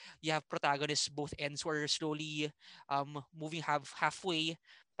killers. You have protagonists both ends who are slowly moving halfway,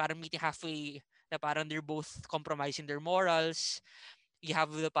 parang meeting halfway, na parang they're both compromising their morals. You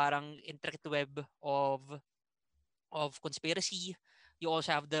have the parang intricate web of conspiracy. You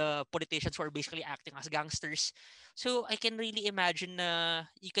also have the politicians who are basically acting as gangsters. So I can really imagine na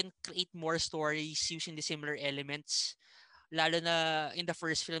you can create more stories using the similar elements. Lalo na in the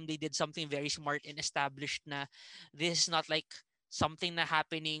first film, they did something very smart and established na this is not like something na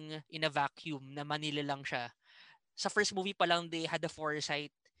happening in a vacuum, na Manila lang siya. Sa first movie pa lang, they had the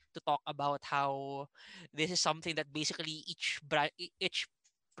foresight to talk about how this is something that basically each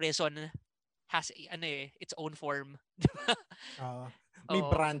prison has its own form. May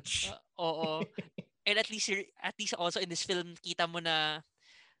branch. Oo. And at least also in this film, kita mo na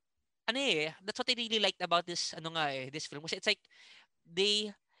that's what I really liked about this this film, kasi it's like they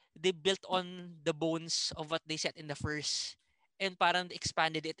they built on the bones of what they set in the first, and parang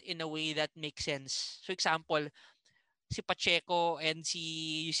expanded it in a way that makes sense. So example, si Pacheco and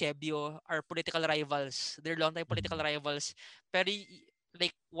si Eusebio are political rivals. They're long-time political rivals. Pero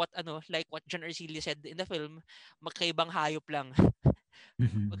like what John Arcilla said in the film, magkaibang hayop lang.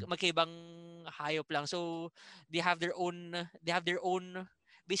 Magkaibang hayop lang. So they have their own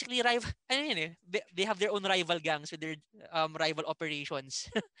basically rival ano yun eh, they have their own rival gangs with their rival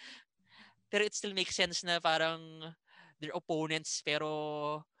operations. Pero it still makes sense na parang they're opponents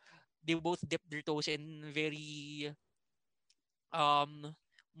pero they both dip their toes in very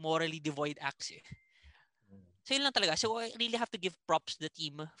morally devoid acts eh. So yun lang talaga. So I really have to give props to the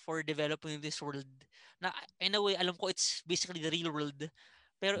team for developing this world. Na in a way, alam ko it's basically the real world.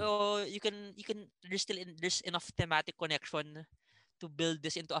 Pero you can there's enough thematic connection to build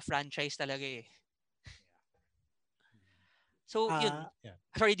this into a franchise talaga eh. So yun. Yeah.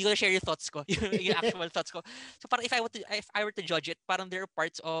 Sorry, di ko na share your thoughts ko. yung actual thoughts ko. So parang if I were to judge it, parang there are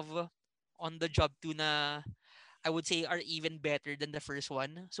parts of On the Job 2 na I would say are even better than the first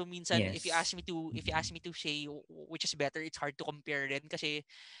one. So minsan if you ask me to say which is better, it's hard to compare din kasi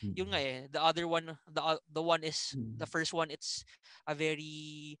yung nga eh, the other one the one is the first one, it's a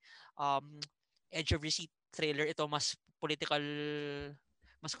very edge of your seat thriller. Ito mas political,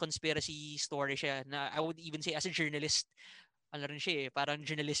 mas conspiracy story siya na I would even say as a journalist ano rin siya eh, parang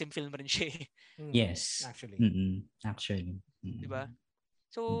journalism film rin siya eh. Yes. Actually. Actually. Diba?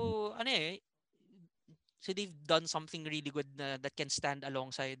 So ano eh, so they've done something really good that can stand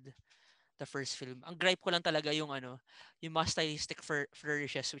alongside the first film. Ang gripe ko lang talaga yung yung mga stylistic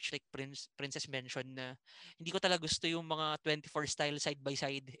flourishes which like Princess mentioned na hindi ko talaga gusto yung mga 24 style side by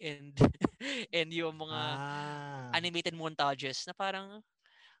side and and yung mga animated montages na parang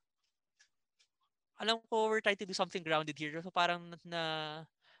alam ko we're trying to do something grounded here. So parang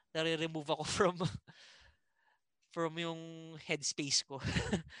nare-remove ako from yung headspace ko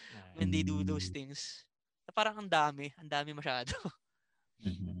when they do those things. Parang ang dami masyado.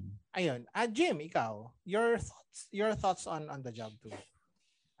 Ayun. Jim, ikaw, your thoughts on The Job 2.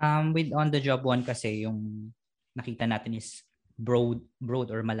 With On the Job 1 kasi yung nakita natin is broad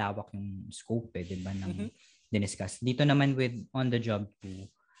or malawak yung scope eh, 'di ba, ng diniscuss. Dito naman with On the Job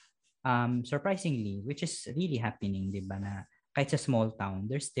 2, surprisingly, which is really happening, 'di ba, na kahit sa small town,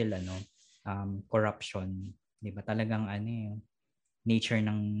 there's still corruption, 'di ba? Talagang nature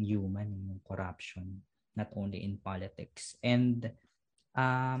ng human yung corruption, not only in politics. And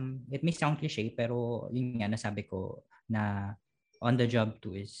it may sound cliche pero yun nga nasabi ko na On the Job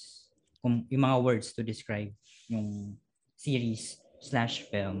 2 is yung mga words to describe yung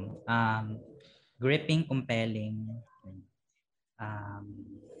series/film, gripping, compelling,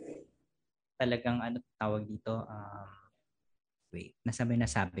 talagang tawag dito,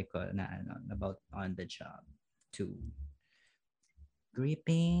 nasabi ko na about On the Job 2.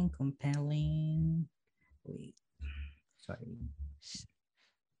 Gripping, compelling,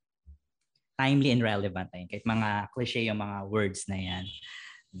 timely and relevant. Kahit mga cliche yung mga words na yan.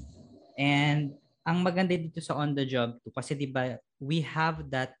 And ang maganda dito sa On the Job 2 kasi diba we have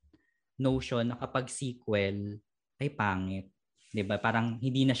that notion na kapag sequel ay pangit. Diba? Parang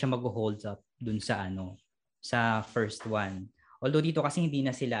hindi na siya mag-hold up dun sa sa first one. Although dito kasi hindi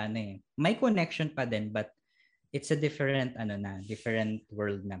na sila may connection pa din but it's a different different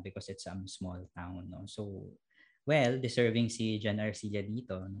world na because it's a small town, no? So deserving si John Arcilla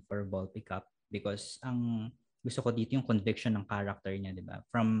dito for ball pickup because ang gusto ko dito yung conviction ng character niya, 'di ba?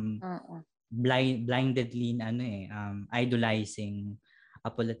 From blindedly idolizing a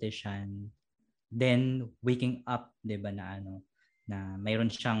politician, then waking up, 'di ba, na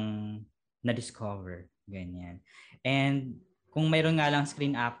mayroon siyang na-discover ganyan. And kung mayroon nga lang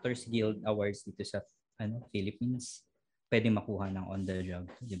Screen Actors Guild Awards dito sa Philippines, pwede makuha ng On the Job,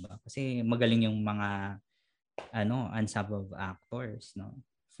 'di ba? Kasi magaling yung mga ensemble of actors, no?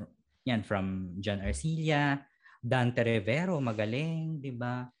 From John Arcilla, Dante Rivero, magaling, 'di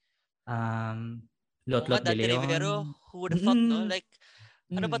ba? Lot de Leon. Rivero, who would have thought, no? Like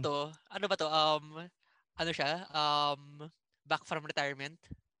ano ba to? Ano siya? Back from retirement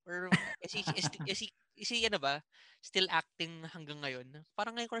or is he ba? Still acting hanggang ngayon?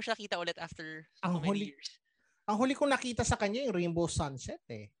 Parang ngayon ko na siya nakita ulit after so many years. Ang huli ko nakita sa kanya yung Rainbow Sunset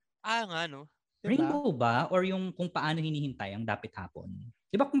eh. Nga no. Diba? Rainbow ba? Or yung kung paano hinihintay ang Dapit Hapon?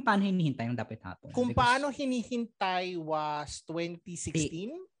 Di ba kung paano hinihintay ang Dapit Hapon? Kung paano hinihintay was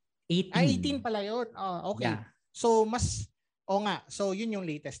 2016? 18 pala yun. Oh, okay. Yeah. So So yun yung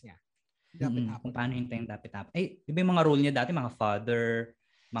latest niya. Dapit Hapon. Kung paano hinihintay ang Dapit Hapon. Di ba yung mga role niya dati, mga father,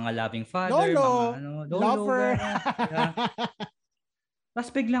 mga loving father, Lolo, mga lover.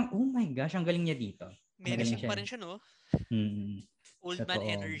 Tapos biglang, oh my gosh, ang galing niya dito. Menacing pa rin siya, no? Old man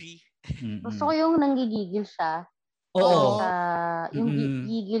energy. Gusto ko yung nanggigigil siya. Oo. Yung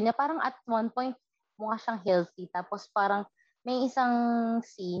gigil niya, parang at one point, mukha siyang healthy. Tapos parang may isang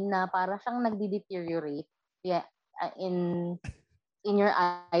scene na parang siyang nagde-deteriorate. Yeah, in your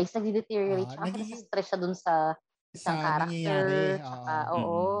eyes, nagde-deteriorate siya kasi nasa-stress siya dun sa isang character.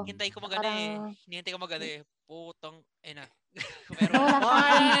 Hintay ko magano Hinihintay ko magano Putang ina. Pero wala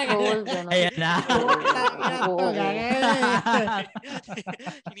siyang control. Gano'n. Ayan na.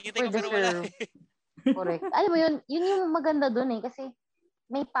 Hinihintay ko pero wala. Correct. Alam mo yun yung maganda dun eh. Kasi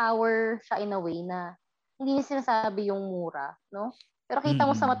may power siya in a way na hindi niya sinasabi yung mura. No? Pero kita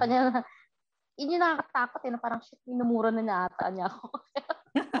mo sa mata niya na yun yung nakakatakot eh. Na parang shit, minumura na niya niya ako.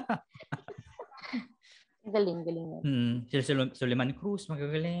 Galing yan. Si Suleiman Cruz,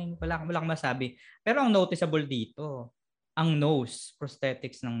 magagaling. Wala kang masabi. Pero ang noticeable dito, ang nose,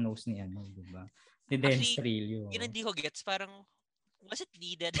 prosthetics ng nose ni di ba? Ni Dennis Trillo. Yun hindi ko gets. Parang, was it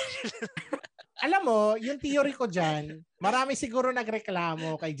needed? Alam mo, yung theory ko dyan, marami siguro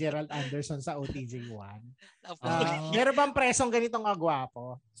nagreklamo kay Gerald Anderson sa OTJ1. Meron bang presong ganitong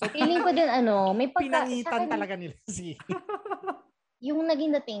agwapo? So, feeling ko din, may pinangitan talaga nila yung naging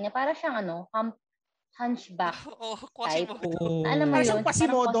dating niya, para siyang hunchback type. Alam mo yun?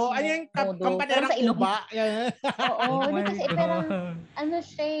 Quasimodo. Ano yung kampanerang uba? Oo. Kasi parang,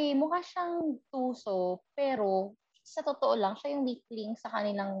 siya mukha siyang tuso, pero sa totoo lang, siya yung weakling sa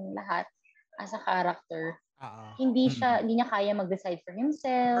kanilang lahat as a character. Hindi niya kaya mag-decide for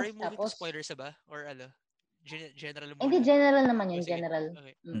himself. Are you moving to spoilers ba? Or general mo? Hindi, general naman yun. General.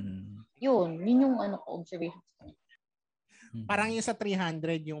 Okay. Yun yung observation. Parang yung sa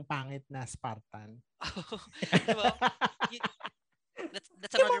 300, yung pangit na Spartan. Diba?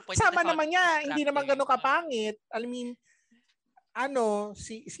 That's another point. Sama naman niya. Hindi naman gano'ng kapangit. I mean,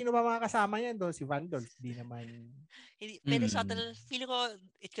 sino ba mga kasama niya doon? Si Vandolph. Hindi naman. Pero subtle. Feeling ko,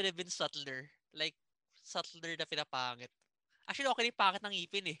 it could have been subtler. Like, subtler na pinapangit. Actually, okay yung pangit ng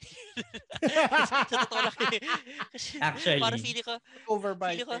ipin eh. Sa totoo lang eh. Actually. Parang feeling ko,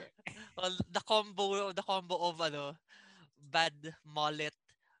 overbite. The combo of bad mullet,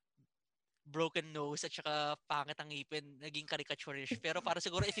 broken nose, at saka pangit ang ngipin, naging caricature-ish. Pero para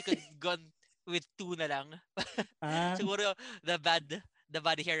siguro if you could gone with two na lang, siguro the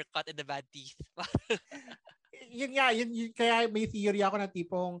bad haircut and the bad teeth. Yun nga, kaya may theory ako na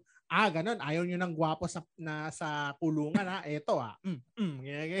tipong, ganun, ayaw nyo ng gwapo sa kulungan, eto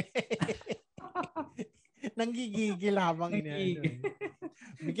nanggigigil habang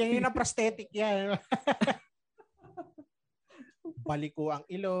bigyan nyo ng prosthetic yan. Baliko ang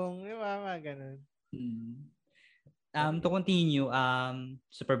ilong, di ba? Ganun. To continue,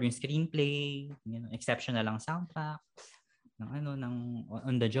 superb yung screenplay, exceptional lang soundtrack, ng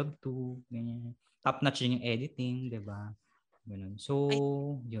On the Job 2, ganyan. Top notch din yung editing, di ba? Ganun. So,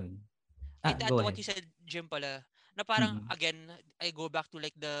 yun. To what you said, Jim, pala, na parang, again, I go back to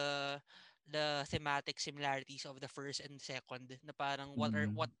like the thematic similarities of the first and second, na parang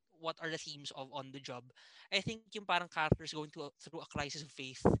what are the themes of On the Job. I think yung parang characters going through a crisis of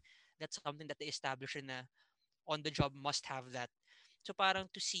faith, that's something that they establish na On the Job must have that. So parang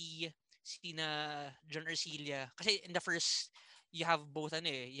to see na John Arcilla, kasi in the first, you have both,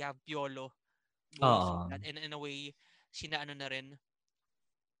 you have Piolo, that, and in a way, na rin,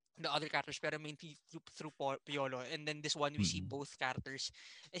 the other characters, pero mainly through Piolo. And then this one, we see both characters.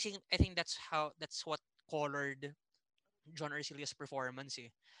 I think that's what colored John Arcilla's performance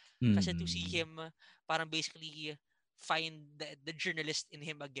eh. Kasi to see him parang basically find the journalist in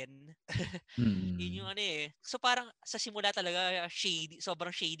him again. Yun yung So parang sa simula talaga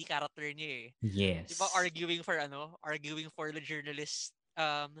sobrang shady character niya eh. Yes. Diba arguing for the journalist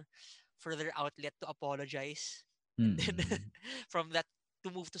for their outlet to apologize. Then from that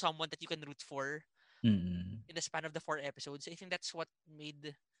to move to someone that you can root for in the span of the 4 episodes. I think that's what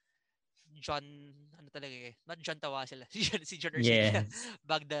made John, not John Tawasila, si John Arcilla,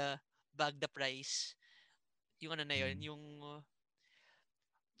 bag the prize. Yung na yun,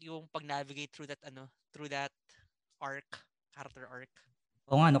 yung pag-navigate through that character arc.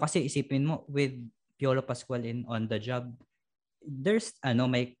 O nga, kasi isipin mo, with Piolo Pascual in On the Job, there's,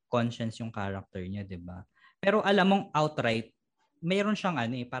 may conscience yung character niya, di ba? Pero alam mong outright, mayroon siyang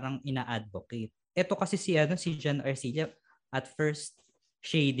parang ina-advocate. Ito kasi si John Arcilla, at first,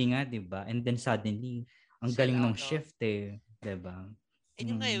 shady nga, di ba? And then suddenly, ang galing ng shift eh, di ba?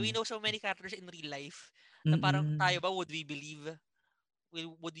 And yung we know so many characters in real life na parang tayo ba, would we believe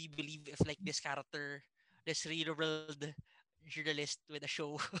if like this character, this real world journalist with a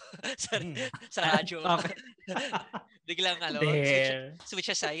show sa radyo. Okay. Biglang There. switch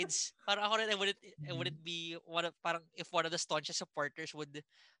sides. Parang ako rin, I Mhm. wouldn't be parang if one of the staunchest supporters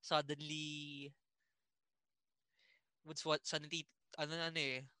suddenly suddenly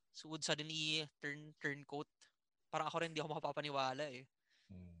would suddenly turn coat. Parang ako rin hindi ako makapapaniwala eh.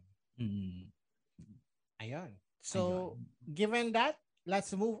 Mm. Ayun. So, given that,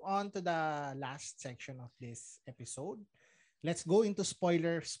 let's move on to the last section of this episode. Let's go into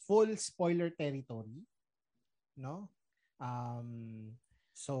full spoiler territory. No?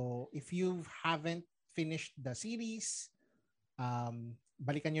 So, if you haven't finished the series,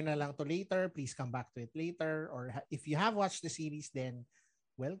 balikan nyo na lang to later. Please come back to it later. Or if you have watched the series, then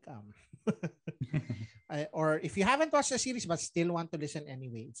welcome. Or if you haven't watched the series but still want to listen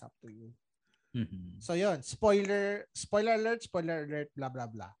anyway, it's up to you. Mm-hmm. So yun, spoiler alert, blah blah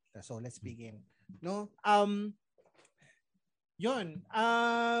blah. So let's begin. No? Yun.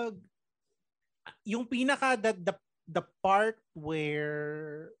 Yung pinaka the part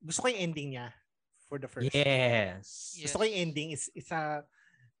where gusto ko yung ending niya for the first. Yes. Gusto ko yung ending. It's a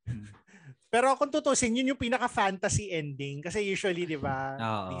pero kung tutusin, yun yung pinaka-fantasy ending. Kasi usually, di ba,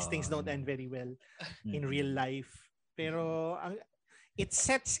 these things don't end very well in real life. Pero it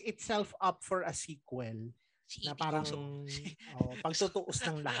sets itself up for a sequel na parang pagtutuos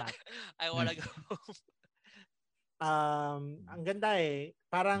ng lahat. I wanna go. Ang ganda eh.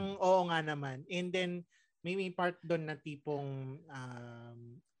 Parang oo nga naman. And then, may part doon na tipong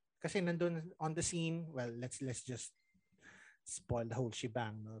kasi nandun on the scene, well, let's just spoil the whole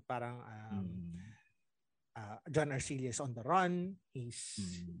shebang, no? Parang John Arcilla is on the run.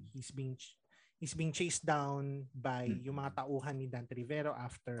 He's being chased down by yung mga tauhan ni Dante Rivero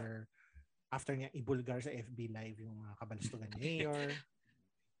after niya ibulgar sa FB Live yung mga kabalistugan ni Mayor.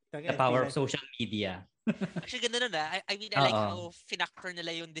 The power of social media. Actually, ganda nun I mean, I like how finactor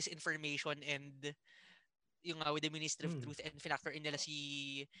nila yung disinformation and yung with the Ministry of Truth and finactor in nila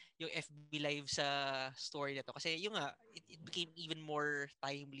yung FB Live sa story na to. Kasi yung it became even more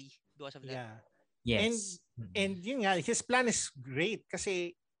timely because of that. Yeah. Yes. And yun nga, his plan is great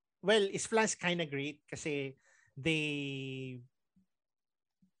kasi, well, his plan is kind of great kasi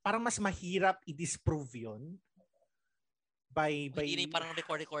parang mas mahirap i-disprove yun by hindi na parang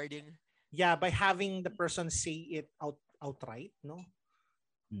recording. Yeah, by having the person say it outright, no?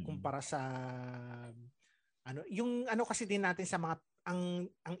 Kumpara sa yung kasi din natin sa mga ang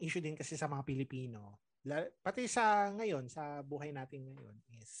issue din kasi sa mga Pilipino, pati sa ngayon, sa buhay natin ngayon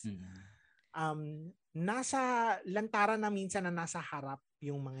is nasa lantaran na minsan na nasa harap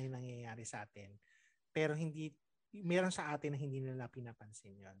yung mga nangyayari sa atin. Pero meron sa atin na hindi nila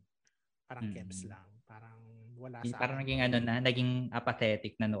pinapansin yon. Parang keps lang. Parang wala sa parang naging naging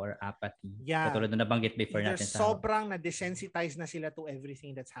apathetic na or apathy. Yeah. Katulad na nabanggit before natin sa sobrang na-desensitize na sila to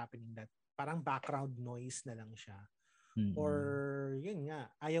everything that's happening, that parang background noise na lang siya. Or yun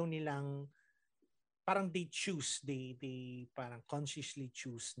nga, ayaw nilang parang they parang consciously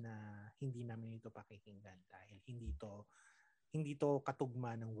choose na hindi namin ito pakikinggan dahil hindi to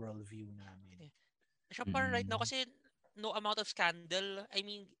katugma ng worldview namin. So parang right now kasi no amount of scandal, I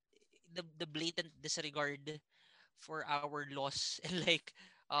mean the blatant disregard for our laws and like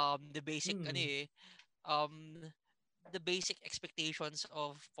the basic the basic expectations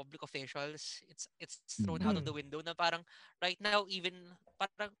of public officials, it's thrown out of the window na parang right now even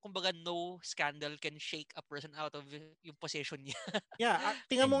parang kumbaga no scandal can shake a person out of yung position niya. Yeah,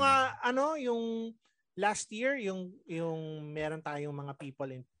 tingnan mo nga yung last year yung meron tayong mga people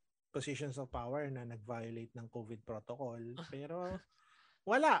in positions of power na nag-violate ng COVID protocol, pero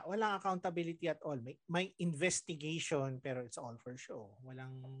walang accountability at all. May investigation pero it's all for show.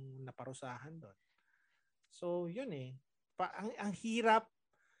 Walang naparusahan doon. So yun eh. Ang hirap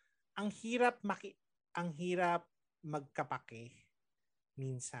magkapake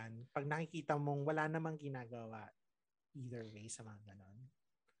minsan pag nakikita mong wala namang ginagawa either way sa mga ganon.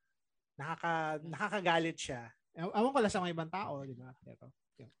 Nakakagalit siya. Ewan ko lang sa mga ibang tao, di ba? Pero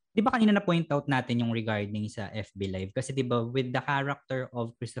di ba kanina na-point out natin yung regarding sa FB Live? Kasi di ba with the character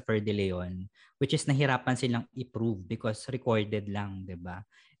of Christopher De Leon, which is nahirapan silang i-prove because recorded lang, di ba?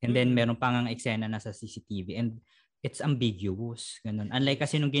 And then meron pang ang eksena na sa CCTV and it's ambiguous. Ganun. Unlike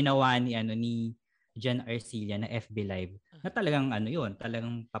kasi nung ginawa ni John Arcilla na FB Live, na talagang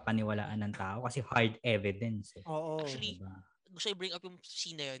talagang papaniwalaan ng tao kasi hard evidence. Eh. Oo. Actually, diba? Gusto i-bring up yung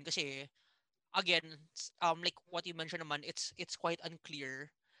scene na yun kasi again, like what you mentioned naman, it's quite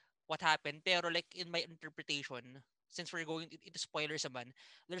unclear what happened. Pero like in my interpretation, since we're going into spoilers naman,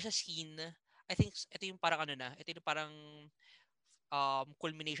 there's a scene, I think ito yung parang ito yung parang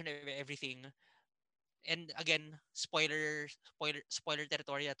culmination of everything and again, spoiler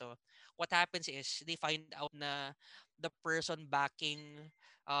territory na to. What happens is they find out na the person backing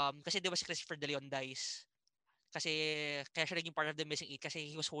kasi di ba si Christopher De Leon dies kasi kaya siya naging part of the missing eight kasi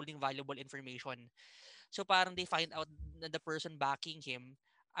he was holding valuable information. So parang they find out na the person backing him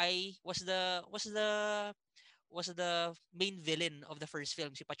ay was the main villain of the first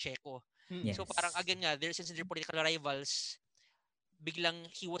film, si Pacheco. Yes. So parang again nga, since they're political rivals, biglang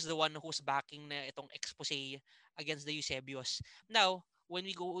he was the one who's backing na itong expose against the Eusebius. Now, when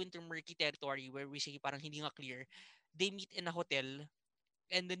we go into murky territory where we say parang hindi nga clear, they meet in a hotel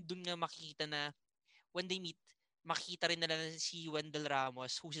and then dun nga makikita na when they meet, makikita rin nila si Wendell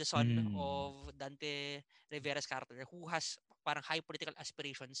Ramos, who's the son of Dante Rivera's character, who has parang high political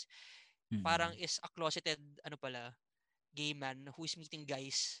aspirations. Parang is a closeted, gay man who's meeting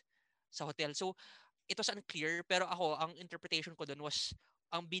guys sa hotel. So, it was unclear, pero ako, ang interpretation ko doon was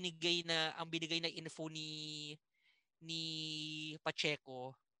ang binigay na info ni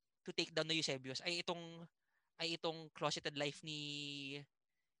Pacheco to take down the Eusebius ay itong closeted life ni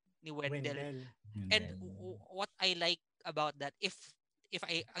Wendell. And what I like about that, if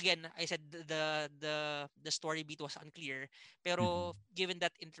I said the story beat was unclear, pero given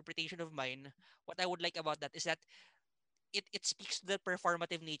that interpretation of mine, what I would like about that is that it speaks to the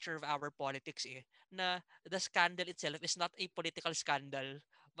performative nature of our politics na the scandal itself is not a political scandal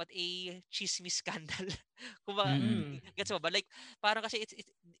but a chismis scandal. Gets mo ba? Like parang kasi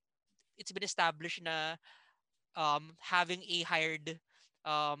it's been established na having a hired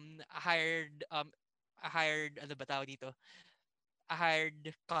ano ba tawag dito? A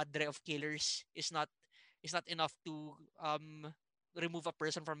hired cadre of killers is not enough to remove a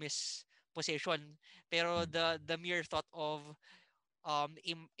person from his position. Pero the mere thought of a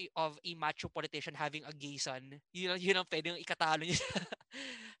macho politician having a gay son, yun ang pwedeng ikatalo niya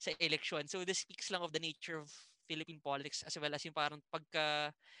sa election. So this speaks lang of the nature of Philippine politics as well as yung parang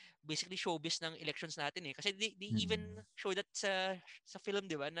pagka basically showbiz ng elections natin Kasi they even show that sa film,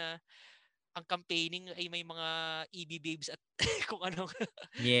 di ba, na ang campaigning ay may mga EB babes at kung anong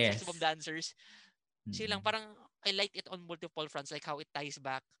sex bomb dancers. So lang parang I liked it on multiple fronts, like how it ties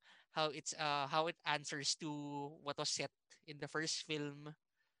back, how it answers to what was set in the first film,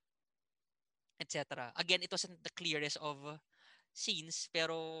 etc. Again, it wasn't the clearest of scenes,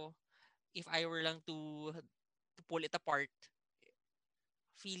 pero if I were lang to pull it apart,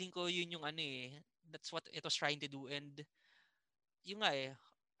 feeling ko yun yung that's what it was trying to do, and yung nga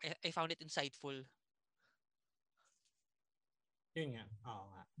I found it insightful. Yun nga. Oo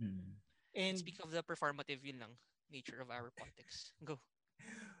nga. And speak of the performative, yun lang, nature of our politics. Go.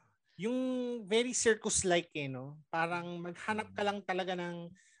 Yung very circus-like no? Parang maghanap ka lang talaga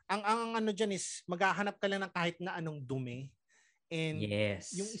ng ang ano dyan is maghahanap ka lang ng kahit na anong dumi. And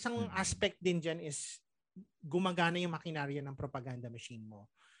yung isang aspect din dyan is gumagana yung makinarya ng propaganda machine mo.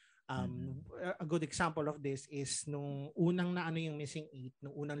 A good example of this is nung unang na yung Missing 8,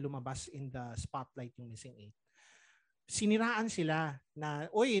 nung unang lumabas in the spotlight yung Missing 8. Siniraan sila na,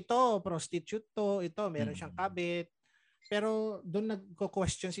 oy, ito, prostitute to, ito, meron siyang kabit. Pero doon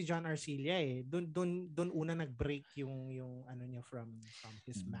nagko-question si John Arcilla Doon una nag-break yung ano niya from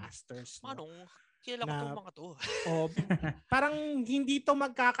his masters. Manong, kilala ko tong mga to. Parang hindi to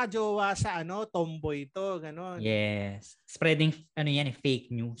magkakajowa sa tomboy to, gano'n. Yes. Spreading fake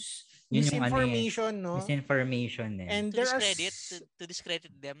news. Yun misinformation, no? Misinformation And to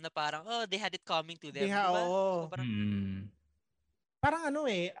discredit them na parang they had it coming to them, diba? So, parang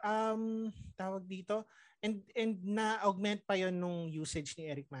tawag dito, and na-augment pa yon nung usage ni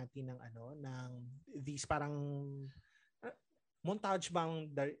Eric Mati ng ng these parang montage ba ang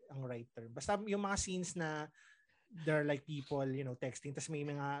writer. Basta yung mga scenes na there are like people, texting, tas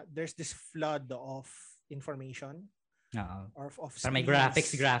there's this flood of information. Or of may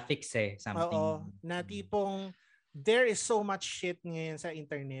graphics something. Na tipong there is so much shit ngayon sa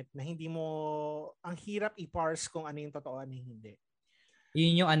internet na hindi mo, ang hirap i-parse kung ano yung totoo, ano yung hindi.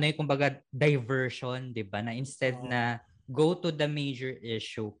 Yun yung kumbaga diversion, 'di ba? Na instead na go to the major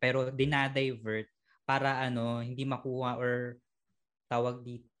issue pero dinadivert para hindi makuha or tawag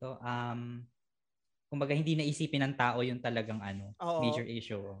dito kumbaga hindi naisipin ng tao yung talagang major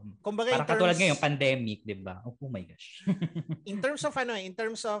issue. Kumbaga parang katulad ngayon pandemic, 'di ba? Oh my gosh. in terms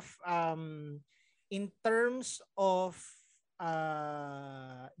of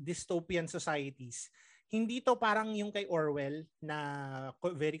dystopian societies, hindi to parang yung kay Orwell na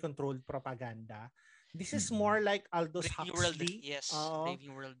very controlled propaganda. This is more like Aldous Huxley. Yes,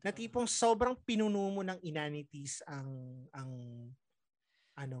 Living World. Na tipong sobrang pinuno mo ng inanities ang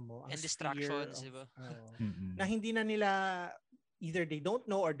and distractions, diba? Na hindi na nila, either they don't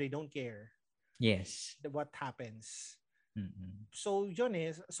know or they don't care. Yes. what happens. Mm-mm. So yun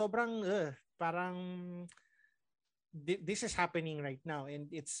sobrang parang this is happening right now, and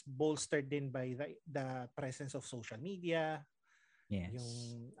it's bolstered din by the presence of social media. Yes. Yung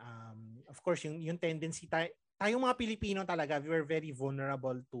of course yung tendency tayong mga Pilipino talaga, we were very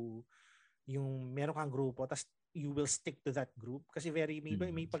vulnerable to yung meron kang grupo tas you will stick to that group kasi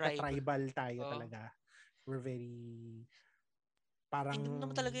may pagka-tribal tayo talaga. We're very parang hindi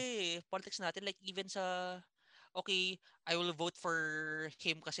naman talaga politics natin, like even sa okay, I will vote for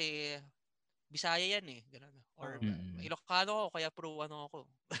him kasi Bisaya yan ganun. Or Ilocano ako kaya pro ano ako.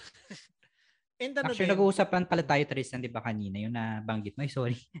 And actually, nag-uusapan pala tayo, Tristan, di ba kanina, yung nabanggit mo.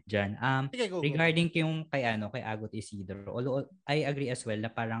 Sorry, John. Regarding yung kay Agot Isidro, although I agree as well na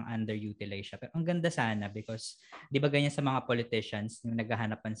parang underutilized siya. Pero ang ganda sana because, di ba ganyan sa mga politicians, yung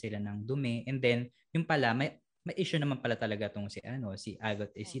naghahanapan sila ng dumi. And then, yung pala, may issue naman pala talaga tong si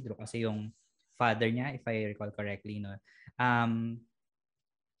Agot Isidro kasi yung father niya, if I recall correctly, no,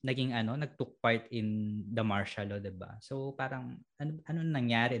 naging nag-took part in the martial law, 'di ba? So parang ano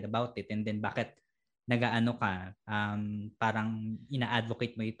nangyari about it, and then bakit nagaano ka parang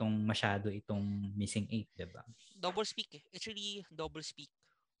ina-advocate mo masyado itong missing 8, 'di ba? Double speak It's really double speak.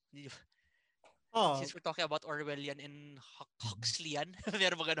 Since we're talking about Orwellian and Huxleyan.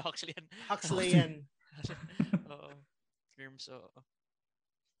 Meron ba gano'n Huxleyan? Huxleyan. Terms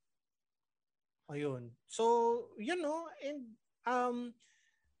ayun. So, and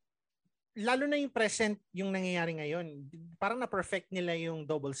lalo na yung present yung nangyayari ngayon, parang na-perfect nila yung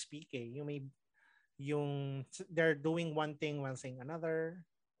double speak yung they're doing one thing while saying another,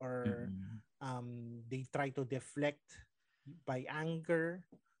 or they try to deflect by anger,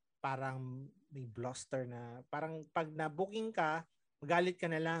 parang may bluster na parang pag na-booking ka, magalit ka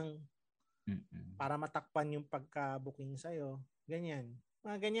na lang para matakpan yung pagka-booking sa'yo. Ganyan.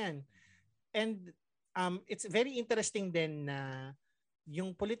 Mga ganyan. And it's very interesting din na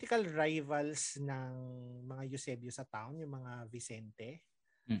yung political rivals ng mga Eusebio sa town, yung mga Vicente,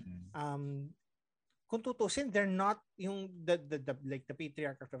 kung tutusin, they're not yung like the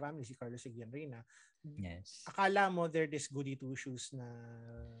patriarch of the family, si Carlos Seguin Reyna. Yes. Akala mo they're this goody two shoes na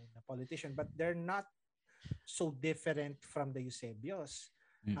politician, but they're not so different from the Eusebios.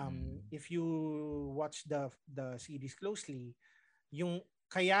 If you watch the series closely, yung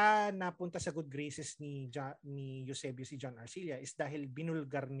kaya napunta sa good graces ni Eusebio si John Arcilla is dahil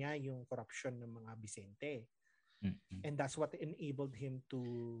binulgar niya yung corruption ng mga Vicente. And that's what enabled him to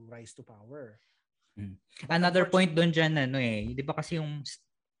rise to power. Another point doon dyan, di ba kasi yung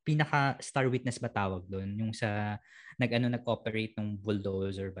pinaka star witness ba tawag doon, yung sa nag-operate ng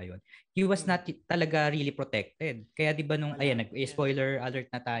bulldozer ba yun? He was not talaga really protected. Kaya di ba spoiler alert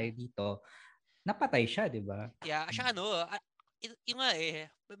na tayo dito, napatay siya, di ba? Yeah, siya yung nga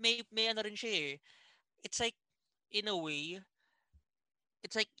may ano rin siya It's like, in a way,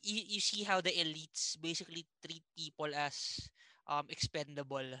 it's like you see how the elites basically treat people as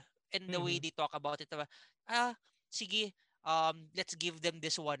expendable. And the way they talk about it, sige, let's give them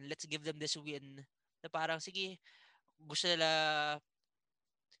this one. Let's give them this win. Na parang, sige, gusto nila,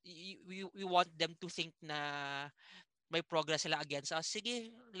 we want them to think na may progress sila against us.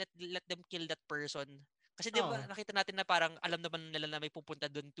 Sige, let them kill that person. Kasi di ba nakita natin na parang alam naman nila na may pupunta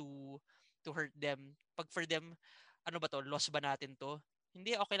doon to hurt them. Pag for them, ano ba to? Loss ba natin to?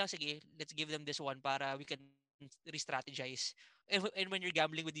 Hindi, okay lang. Sige, let's give them this one para we can re-strategize. And when you're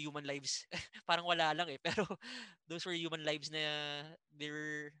gambling with human lives, parang wala lang Pero those were human lives na they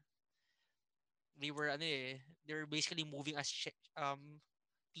were basically moving as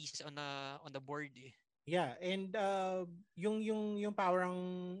pieces on the board Yeah, and yung power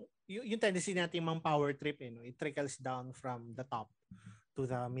yung tendency natin mang power trip it trickles down from the top to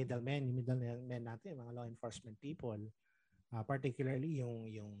the middlemen. Yung middlemen natin, mga law enforcement people, particularly yung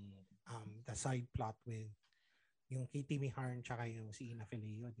the side plot with yung kay Timmy Harn tsaka yung si Ina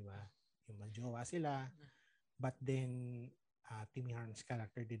Fileo, di ba? Yung magjowa sila, but then Timmy Harn's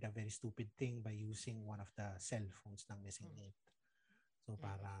character did a very stupid thing by using one of the cell phones ng missing 8. So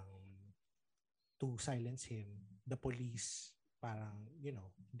parang to silence him, the police parang,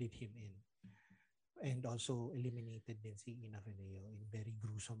 did him in. And also eliminated din si Ina Fileo in very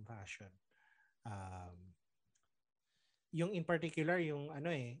gruesome fashion. Yung in particular, yung ang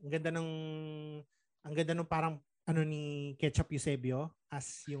ganda ng parang ni Ketchup Eusebio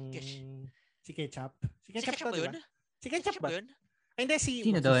as yung si Ketchup. Si Ketchup ba yun? Si Ketchup ba yun? Hindi,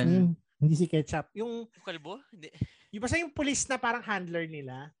 sino doon? Hindi si Ketchup. Yung kalbo? Hindi. Yung basta yung police na parang handler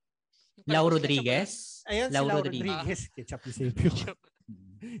nila. Lau Rodriguez? Ayun, si Lau Rodriguez. Ketchup Eusebio.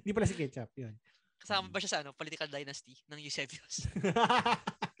 Hindi pala si Ketchup, yun. Kasama ba siya sa political dynasty ng Eusebios?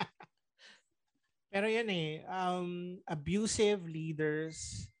 Pero yan abusive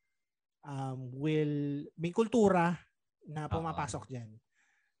leaders may kultura na pumapasok dyan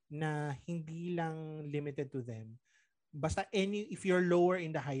na hindi lang limited to them. Basta if you're lower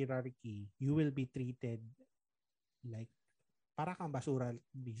in the hierarchy, you will be treated like para kang basura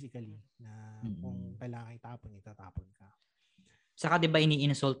basically na kung kailangan itatapon ka. Saka 'di ba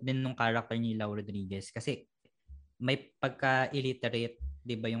ini-insult din nung character ni Lau Rodriguez kasi may pagka-illiterate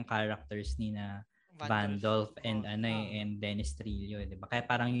 'di ba yung characters ni na Vandolph and and Dennis Trillo, 'di ba? Kaya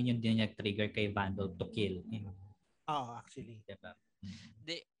parang yun yung din nag-trigger kay Vandolph to kill him. Actually. 'Di ba?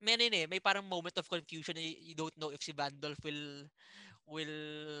 May parang moment of confusion na you don't know if si Vandolph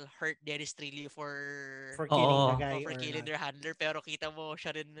will hurt Dennis Trillo for killing the guy for killing their handler, pero kita mo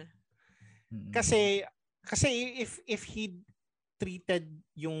siya rin. Kasi if he treated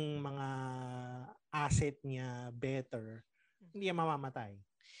yung mga asset niya better, hindi niya mamamatay.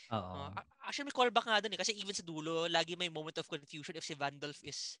 Actually, may callback nga dun kasi even sa dulo, lagi may moment of confusion if si Vandolph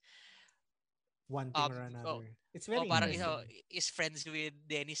is one thing or another. It's very parang is friends with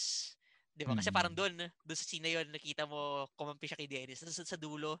Dennis. Di ba? Kasi parang doon sa scene na yun, nakita mo kumampi siya kay Dennis. Sa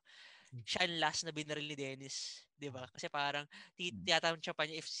dulo, siya ang last na binaril ni Dennis. Di ba? Kasi parang tiyatanong siya pa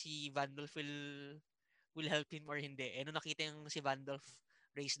niya if si Vandolph will help him or hindi. Nung nakita yung si Vandolph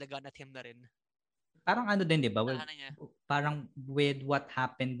raise the gun at him na rin. Parang din, 'di ba? Well, parang with what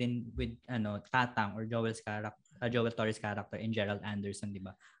happened din with Tatang or Joel Torres character in Gerald Anderson, 'di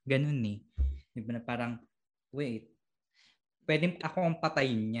ba? Ganun ni. 'Di ba na parang wait. Pwedeng ako ang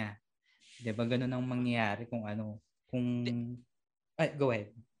patayin niya. 'Di ba? Ganun ang mangyayari kung go ahead,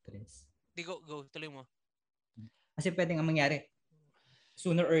 Chris. Go, tuloy mo. Kasi pwedeng ang mangyari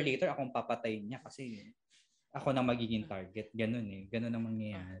sooner or later akong papatayin niya kasi ako na magiging target. Ganun Ganun ang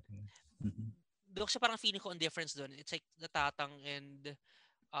mangyayari. Doon kasi parang feeling ko ang difference doon. It's like the Tatang and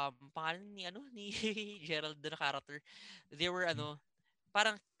pangalan ni Gerald na character. They were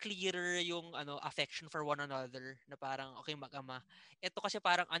parang clearer yung affection for one another na parang okay mag-ama. Ito kasi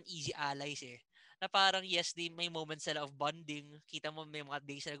parang uneasy allies Na parang yes, may moments sila of bonding. Kita mo may mga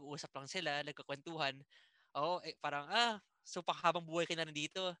days na nag-uusap lang sila, nagkakwentuhan. Parang so habang buhay ka na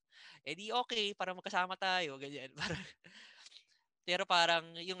nandito. Di okay, para magkasama tayo, ganyan. Pero parang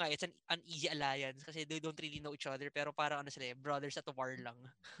yung nga, it's an uneasy alliance kasi they don't really know each other pero parang sila brothers at war lang.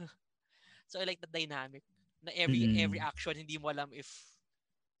 So I like that dynamic na every action hindi mo alam if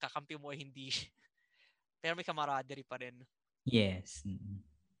kakampi mo o hindi. Pero may camaraderie pa rin. Yes.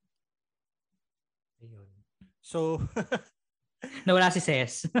 Ayun. So nawala si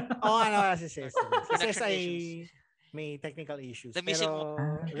Ces. Nawala si Ces. Si Ces ay may technical issues. The missing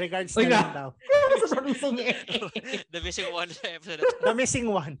regards na lang daw. The missing one episode. The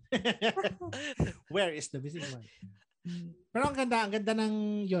missing one. Where is the missing one? Pero ang ganda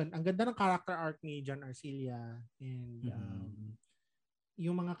ng yun. Ang ganda ng character arc ni John Arcilla and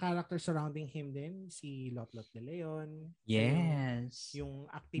yung mga characters surrounding him din, si Lotlot de Leon. Yes. Yung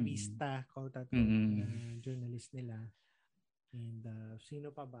aktivista, journalist nila. And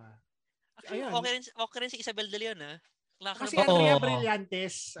sino pa ba? Okay rin si Isabel de Leon, Kasi Andrea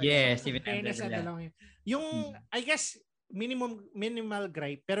Brillantes. Yes, even Andrea. Yung, I guess, minimal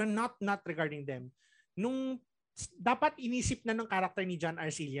gripe, pero not regarding them. Nung dapat inisip na ng character ni John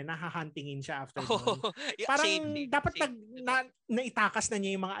Arcilla na hahuntingin siya after parang dapat naitakas na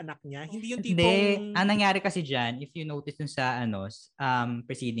niya yung mga anak niya. Hindi yung tipong... Hindi. Ang nangyari kasi dyan, if you notice dun sa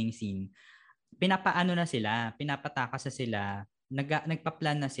preceding scene, pinapatakas na sila,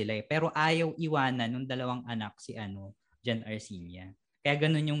 nagpa-plan na sila pero ayaw iwanan nung dalawang anak si John Arcilla. Kaya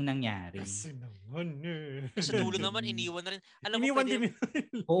ganun yung nangyari. Kasi naman Sa dulo naman, iniwan na rin. Alam mo, pwede...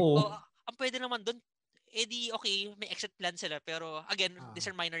 Oo. Ang pwede naman doon, okay, may exit plan sila. Pero again, these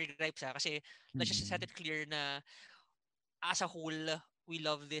are minor gripes kasi let's just set it clear na as a whole, we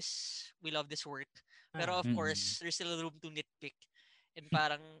love this work. Pero of course, there's still room to nitpick. And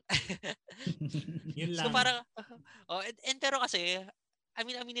parang yun lang. So parang pero kasi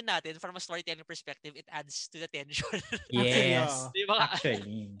aminin natin from a storytelling perspective, it adds to the tension. Yes. Diba?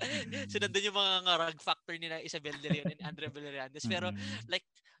 Actually. So nandun yung mga ngarag factor nila Isabel de Leon and Andrea Belirandes. Pero like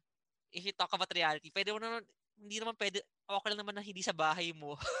if you talk about reality, pwede mo naman hindi naman pwede okay lang naman na hindi sa bahay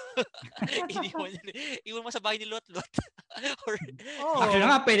mo. Iwan mo sa bahay ni Lotlot. Actually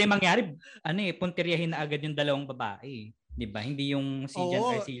nga pwede mangyari puntiryahin na agad yung dalawang babae. 'Di ba? Hindi yung si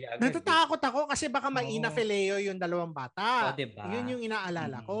John Arcilla agad. Natatakot ako kasi baka maina Fileo yung dalawang bata. Diba? Yun yung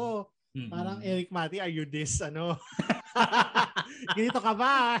inaalala ko. Parang Eric Mati, are you this ganito ka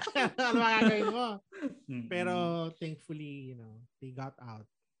ba? Ano magagawin mo? Pero thankfully, they got out.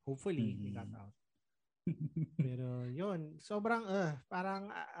 Hopefully, they got out. Pero yun, sobrang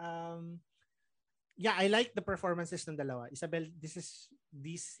parang yeah, I like the performances ng dalawa. Isabel, this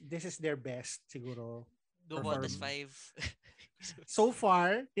is their best siguro. No Bonus 5. So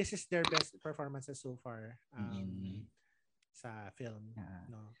far, this is their best performances so far sa film.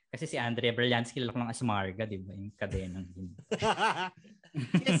 No? Kasi si Andrea Berlianski kilala ko lang as Marga, di ba? Yung kadenang yun.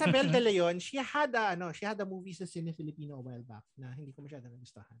 Si Isabel De Leon, she had a movie sa Cine Filipino a while back na hindi ko masyadong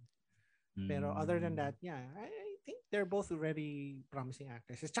nagustuhan. Pero other than that, yeah, I think they're both very promising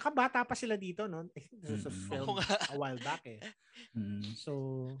actresses. Tsaka bata pa sila dito, no? I think this was a film a while back eh.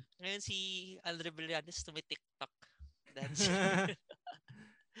 So, ngayon si Andrea Berlianski to may TikTok. That's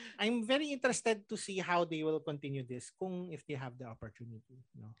I'm very interested to see how they will continue this if they have the opportunity,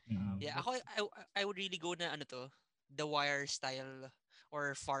 no. Yeah, I would really go na The Wire style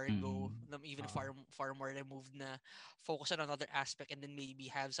or Fargo, even far more removed na focus on another aspect and then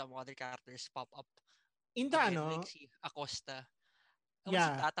maybe have some other characters pop up. In the like si Acosta. Si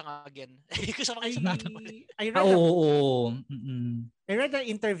Tatang again. Gusto mo si Tatang ulit. I read an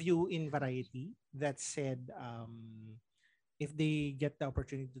interview in Variety that said if they get the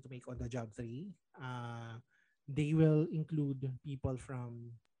opportunity to make On the Job 3, they will include people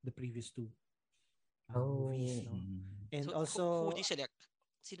from the previous two movies. No? And so, also, who do you select?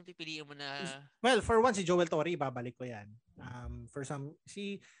 Sino pipiliin mo na? Well, for one, si Joel Torre, babalik ko yan. For some,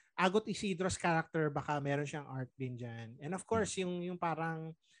 si Agot Isidro's character, baka meron siyang arc din dyan. And of course, yung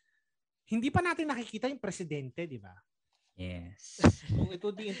parang, hindi pa natin nakikita yung presidente, di ba? Yes. So, it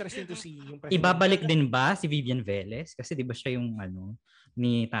would be interesting to see yung presidente. Ibabalik din ba si Vivian Velez? Kasi di ba siya yung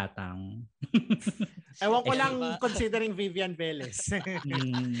ni Tatang? Ewan ko lang considering Vivian Velez.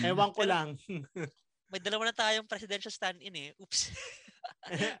 Ewan ko lang. May dalawa na tayong presidential stand-in eh. Oops.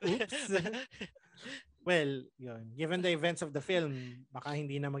 Oops. Well, yun. Given the events of the film, baka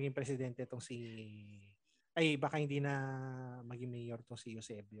hindi na maging presidente itong baka hindi na maging mayor itong si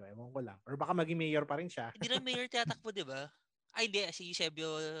Eusebio. Ewan ko lang. Or baka maging mayor pa rin siya. Hindi na mayor tiyatakbo, di ba? Ay, hindi. Si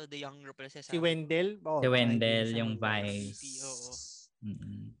Eusebio, the younger president. Si Wendell. Si Wendell, yung vice.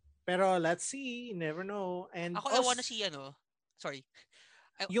 Pero let's see. Never know. And ako, I wanna see, sorry.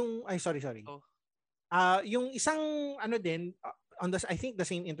 Sorry. Oh. Yung isang, din, I think the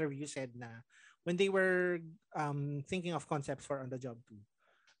same interview said na when they were thinking of concepts for On the Job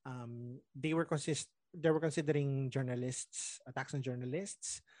 2, they were considering attacks on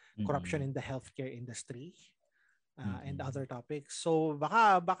journalists, corruption in the healthcare industry, and other topics. So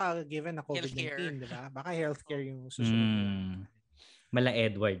baka given na COVID-19, di ba? Baka healthcare yung susunod. Mala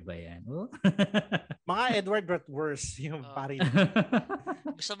Edward ba yan? Mga Edward but worse yung pari.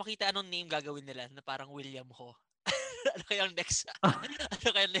 Gusto makita anong name gagawin nila na parang William Ho. Ano kayang next?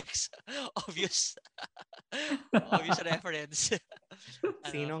 Obvious reference.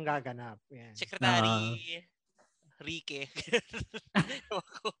 Sinong gaganap? Yan. Secretary Rique.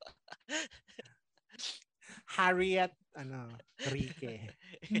 Harriet Rique.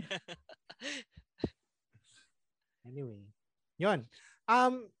 Anyway. Yun.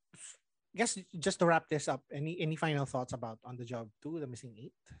 Guess just to wrap this up, any final thoughts about On the Job 2, The Missing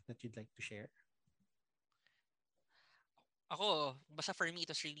 8 that you'd like to share? Ako, basta for me,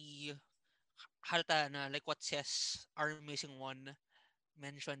 it was really halata na like what says Our Missing 1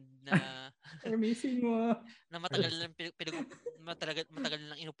 mentioned na Our Missing 1 na matagal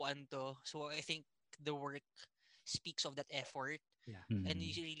lang inupuan to. So I think the work speaks of that effort. Yeah. And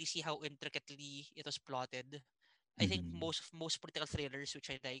you really see how intricately it was plotted. I think most political thrillers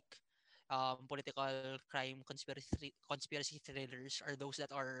which I like, political crime conspiracy thrillers are those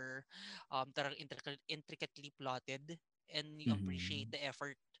that are intricately plotted, and you appreciate the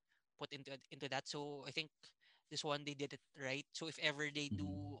effort put into that. So I think this one they did it right. So if ever they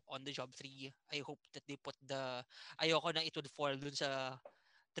do On the Job 3, I hope that they put ayoko na it would fall dun sa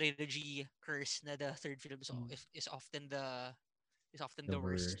trilogy curse na the third film is often the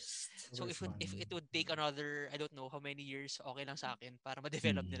worst. So if it would take another, I don't know how many years, okay lang sa akin para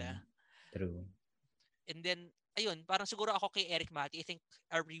ma-develop nila. True. And then ayun, parang siguro ako kay Eric Mati, I think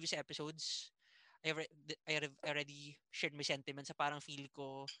our previous episodes I already shared my sentiments sa parang feel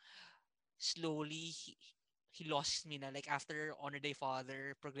ko slowly he lost me na, like after Honor Thy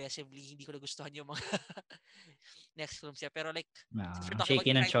Father, progressively hindi ko nagustuhan yung mga next films niya. Pero like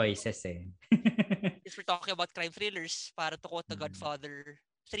shaky ng choices eh. If we're talking about crime thrillers, para to quote The Godfather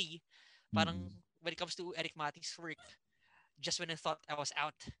 3, parang when it comes to Eric Mati's work, just when I thought I was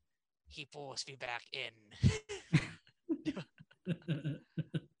out, he pulls me back in.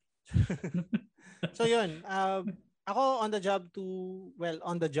 So yun, ako On the Job 2,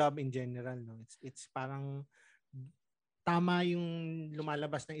 On the Job in general, no, it's parang tama yung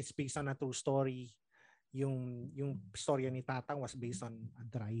lumalabas na it's based on a true story. Yung storya ni Tatang was based on a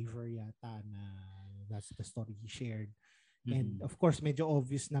driver yata na that's the story he shared. And of course, medyo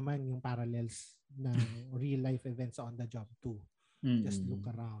obvious naman yung parallels ng real life events on the job too. Just look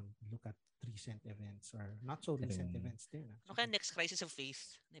around, look at recent events or not so recent events din. Ano kaya next crisis of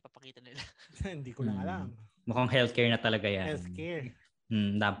faith na ipapakita nila? Hindi ko lang alam. Mukhang healthcare na talaga yan. Healthcare.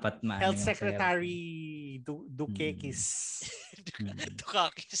 Dapat Health Secretary Dukakis.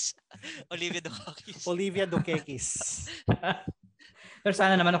 Dukakis. Olivia Dukakis. Pero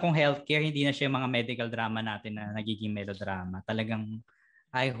sana naman kung healthcare, hindi na siya mga medical drama natin na nagiging melodrama. Talagang,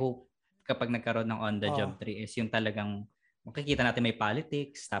 I hope kapag nagkaroon ng on-the-job 3 is yung talagang makikita natin may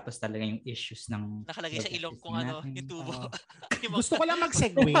politics, tapos talaga yung issues ng... Nakalagay sa ilong kung ano, yung tubo. Gusto ko lang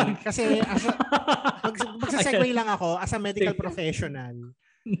mag-segue kasi mag-segue lang ako as a medical professional.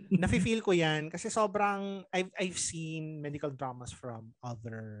 Nafe-feel ko yan kasi sobrang I've seen medical dramas from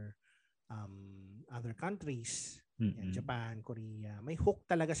other countries. Japan, Korea. May hook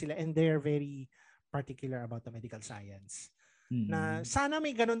talaga sila and they're very particular about the medical science. Na sana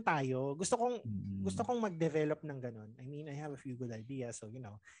may ganun tayo. Gusto kong mag-develop ng ganun. I mean, I have a few good ideas. So,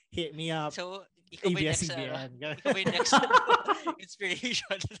 hit me up. So, ikaw ba yung next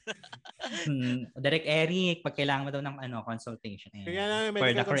inspiration? Direct Eric, pag kailangan mo daw ng consultation. Kaya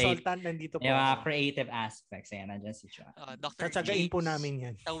medical consultant nandito po. Yung mga creative aspects. Ayan, nandyan si Chua. Dr. Tatsagain po namin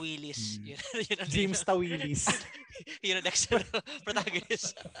yan. Tawilis. James Tawilis. Yun ang next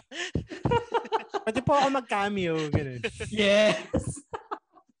protagonist. Pati po ako mag-cameo. Ganun. Yes!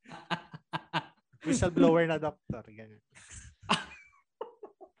 Whistleblower na doctor. Ganun.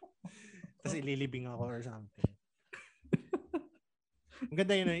 Tapos ililibing ako or something. Ang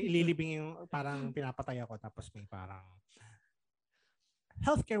ganda yun, ililibing yung parang pinapatay ako tapos may parang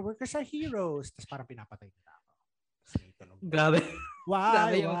healthcare workers are heroes. Tapos parang pinapatay nila ako. Grabe.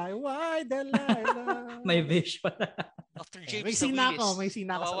 Why, Delilah? May wish pa. Dr. James may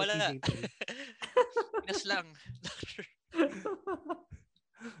sina ako sa OTJ. Pinas lang.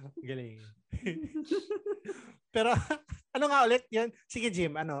 Galing. Pero ano nga ulit yan? Sige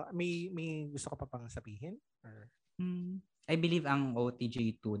Jim, may gusto ka pa pang sabihin? Or? I believe ang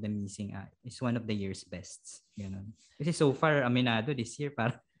OTJ2, The Missing, is one of the year's bests. Ganun. Kasi so far, aminado this year,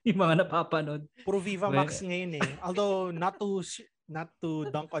 parang yung mga napapanood. Puro Viva Max ngayon eh. Although not to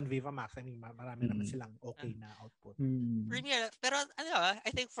dunk on Viva Max. I mean, marami naman silang okay na output. Pero I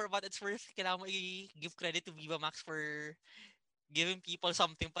think for what it's worth, kailangan mo i-give credit to Viva Max for giving people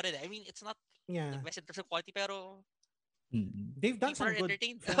something pa rin. I mean, it's not the best in terms of quality, pero they've done some good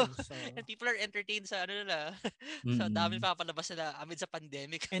films. So. And people are entertained sa sa dami papalabas nila amid sa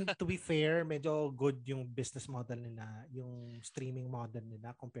pandemic. And to be fair, medyo good yung business model nila, yung streaming model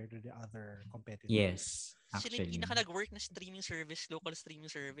nila compared to the other competitors. Yes, actually. Sila yung pinaka nag-work na streaming service, local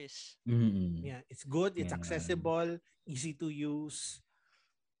streaming service. Yeah, it's good, it's accessible, easy to use,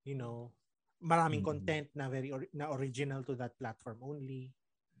 maraming content na na original to that platform only.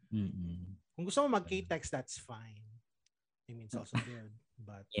 Kung gusto mo mag-KTEX, that's fine. I mean, it's also good.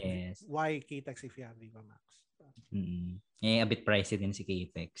 But why KTEX if you have Viva Max? A bit pricey din si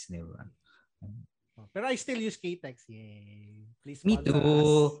KTEX, di ba? Pero I still use KTEX. Yay. Please sponsor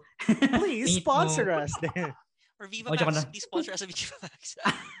us. Please sponsor us. Or Viva Max, please sponsor us sa Viva Max.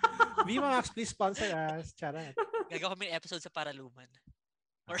 Viva Max, please sponsor us. Charot. Gagawa kami ng episode sa Paraluman.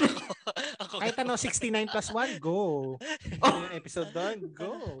 Or ako kahit 69 plus 1, go. Yung episode doon,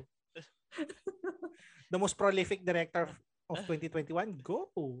 go. The most prolific director of 2021,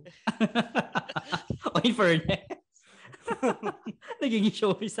 go. In fairness. Nagiging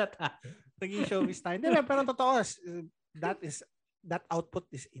showbiz tayo. Nagiging showbiz tayo. Diba, pero totoo, that output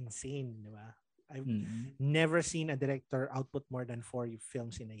is insane, di ba? I've never seen a director output more than 4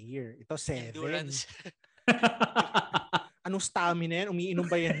 films in a year. Ito 7. Anong stamina yan? Umiinom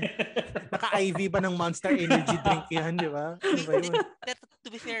ba yan? Naka-IV ba ng Monster Energy drink yan, di ba? Ano ba yun? To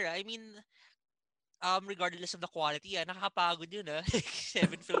be fair, I mean, regardless of the quality, nakakapagod yun.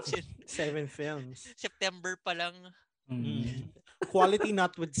 7 films yun. 7 films. September pa lang. Quality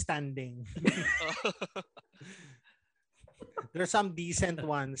notwithstanding. There are some decent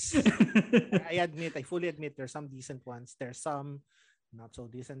ones. I fully admit there's some decent ones. There's some not so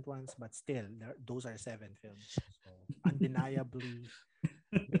decent ones, but still, those are 7 films. So, undeniably,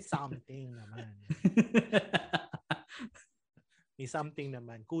 may something naman. May something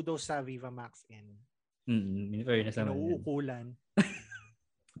naman. Kudos sa Viva Max and nauukulan.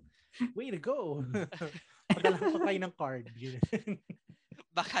 Way to go! Padala ko kayo ng card.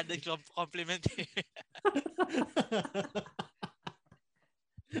 Baka nag-compliment eh.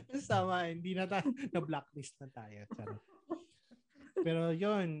 Sama, hindi na na-blacklist na tayo. Pero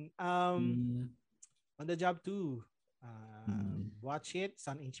yun, on the job too, Watch it. It's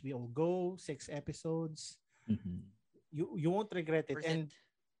on HBO Go. 6 episodes. Mm-hmm. You won't regret it. And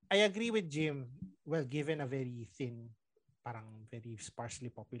I agree with Jim. Well, given a very thin, parang very sparsely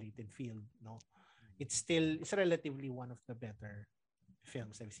populated field, no, it's relatively one of the better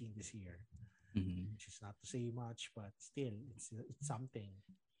films I've seen this year. Mm-hmm. Which is not to say much, but still, it's something.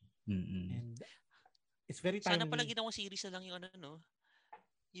 Mm-hmm. And it's very timely. Sana pala ginawang series na lang yung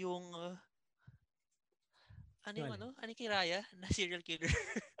yung ano kay Raya na serial killer.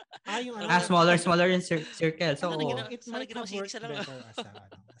 Yung smaller in circle. So, it might have worked better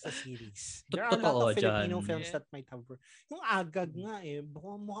as a series. There are a lot of Filipino films that might have worked. Yung Agag nga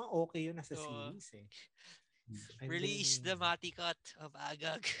mukhang okay yun as a series eh. Release the Matikat of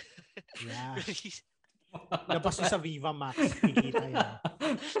Agag. Yeah. Labas sa Viva Max. Kikita yan.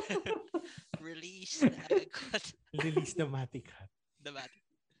 Release the Agag. Release the Matikat.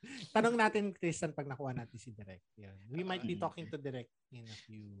 Tanong natin, Tristan, pag nakuha natin si Direk. Yeah. We might be talking to Direk in a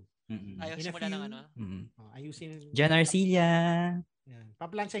few... Ayusin mo na lang ayusin... John Arcilla. Yan.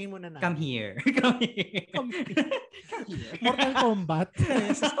 Paplansyahin mo na natin. Come here. Come here. Mortal Kombat.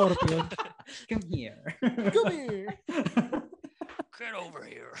 Sa Scorpion. Come here. Come here. Get over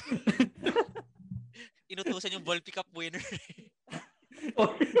here. Inutusan yung ball pickup winner.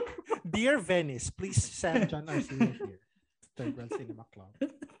 Dear Venice, please send John Arcilla here. Third World Cinema Club.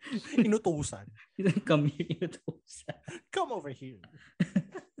 Inutusan. Come here, inutusan. Come over here.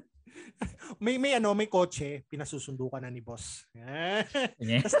 may kotse, pinasusundo ka na ni boss.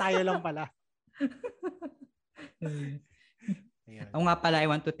 Tapos tayo lang pala. Oo nga pala, I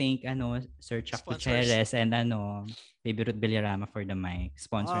want to thank Sir Chuck Gutierrez and Baby Ruth Villarama for the mic.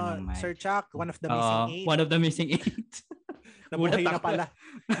 Sponsor ng mic. Sir Chuck, one of the missing 8. One of the missing 8. Nabuhay na pala.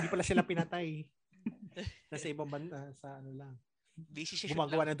 Hindi pala sila pinatay. Nasa ibang banda, sa lang. Busy siya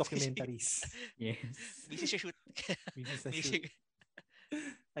gumagawa ng documentaries. Yes. Busy siya shoot.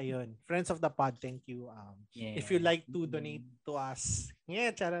 Ayun. Friends of the pod, thank you. If you like to donate to us,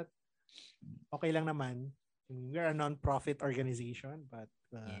 charot. Okay lang naman. We're a non-profit organization, but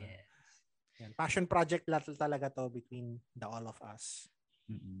passion project talaga to between the all of us.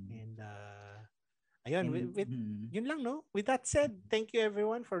 And ayun, yun lang, no? With that said, thank you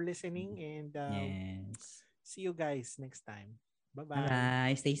everyone for listening, and see you guys next time. Bye-bye.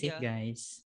 Bye. Stay safe, guys.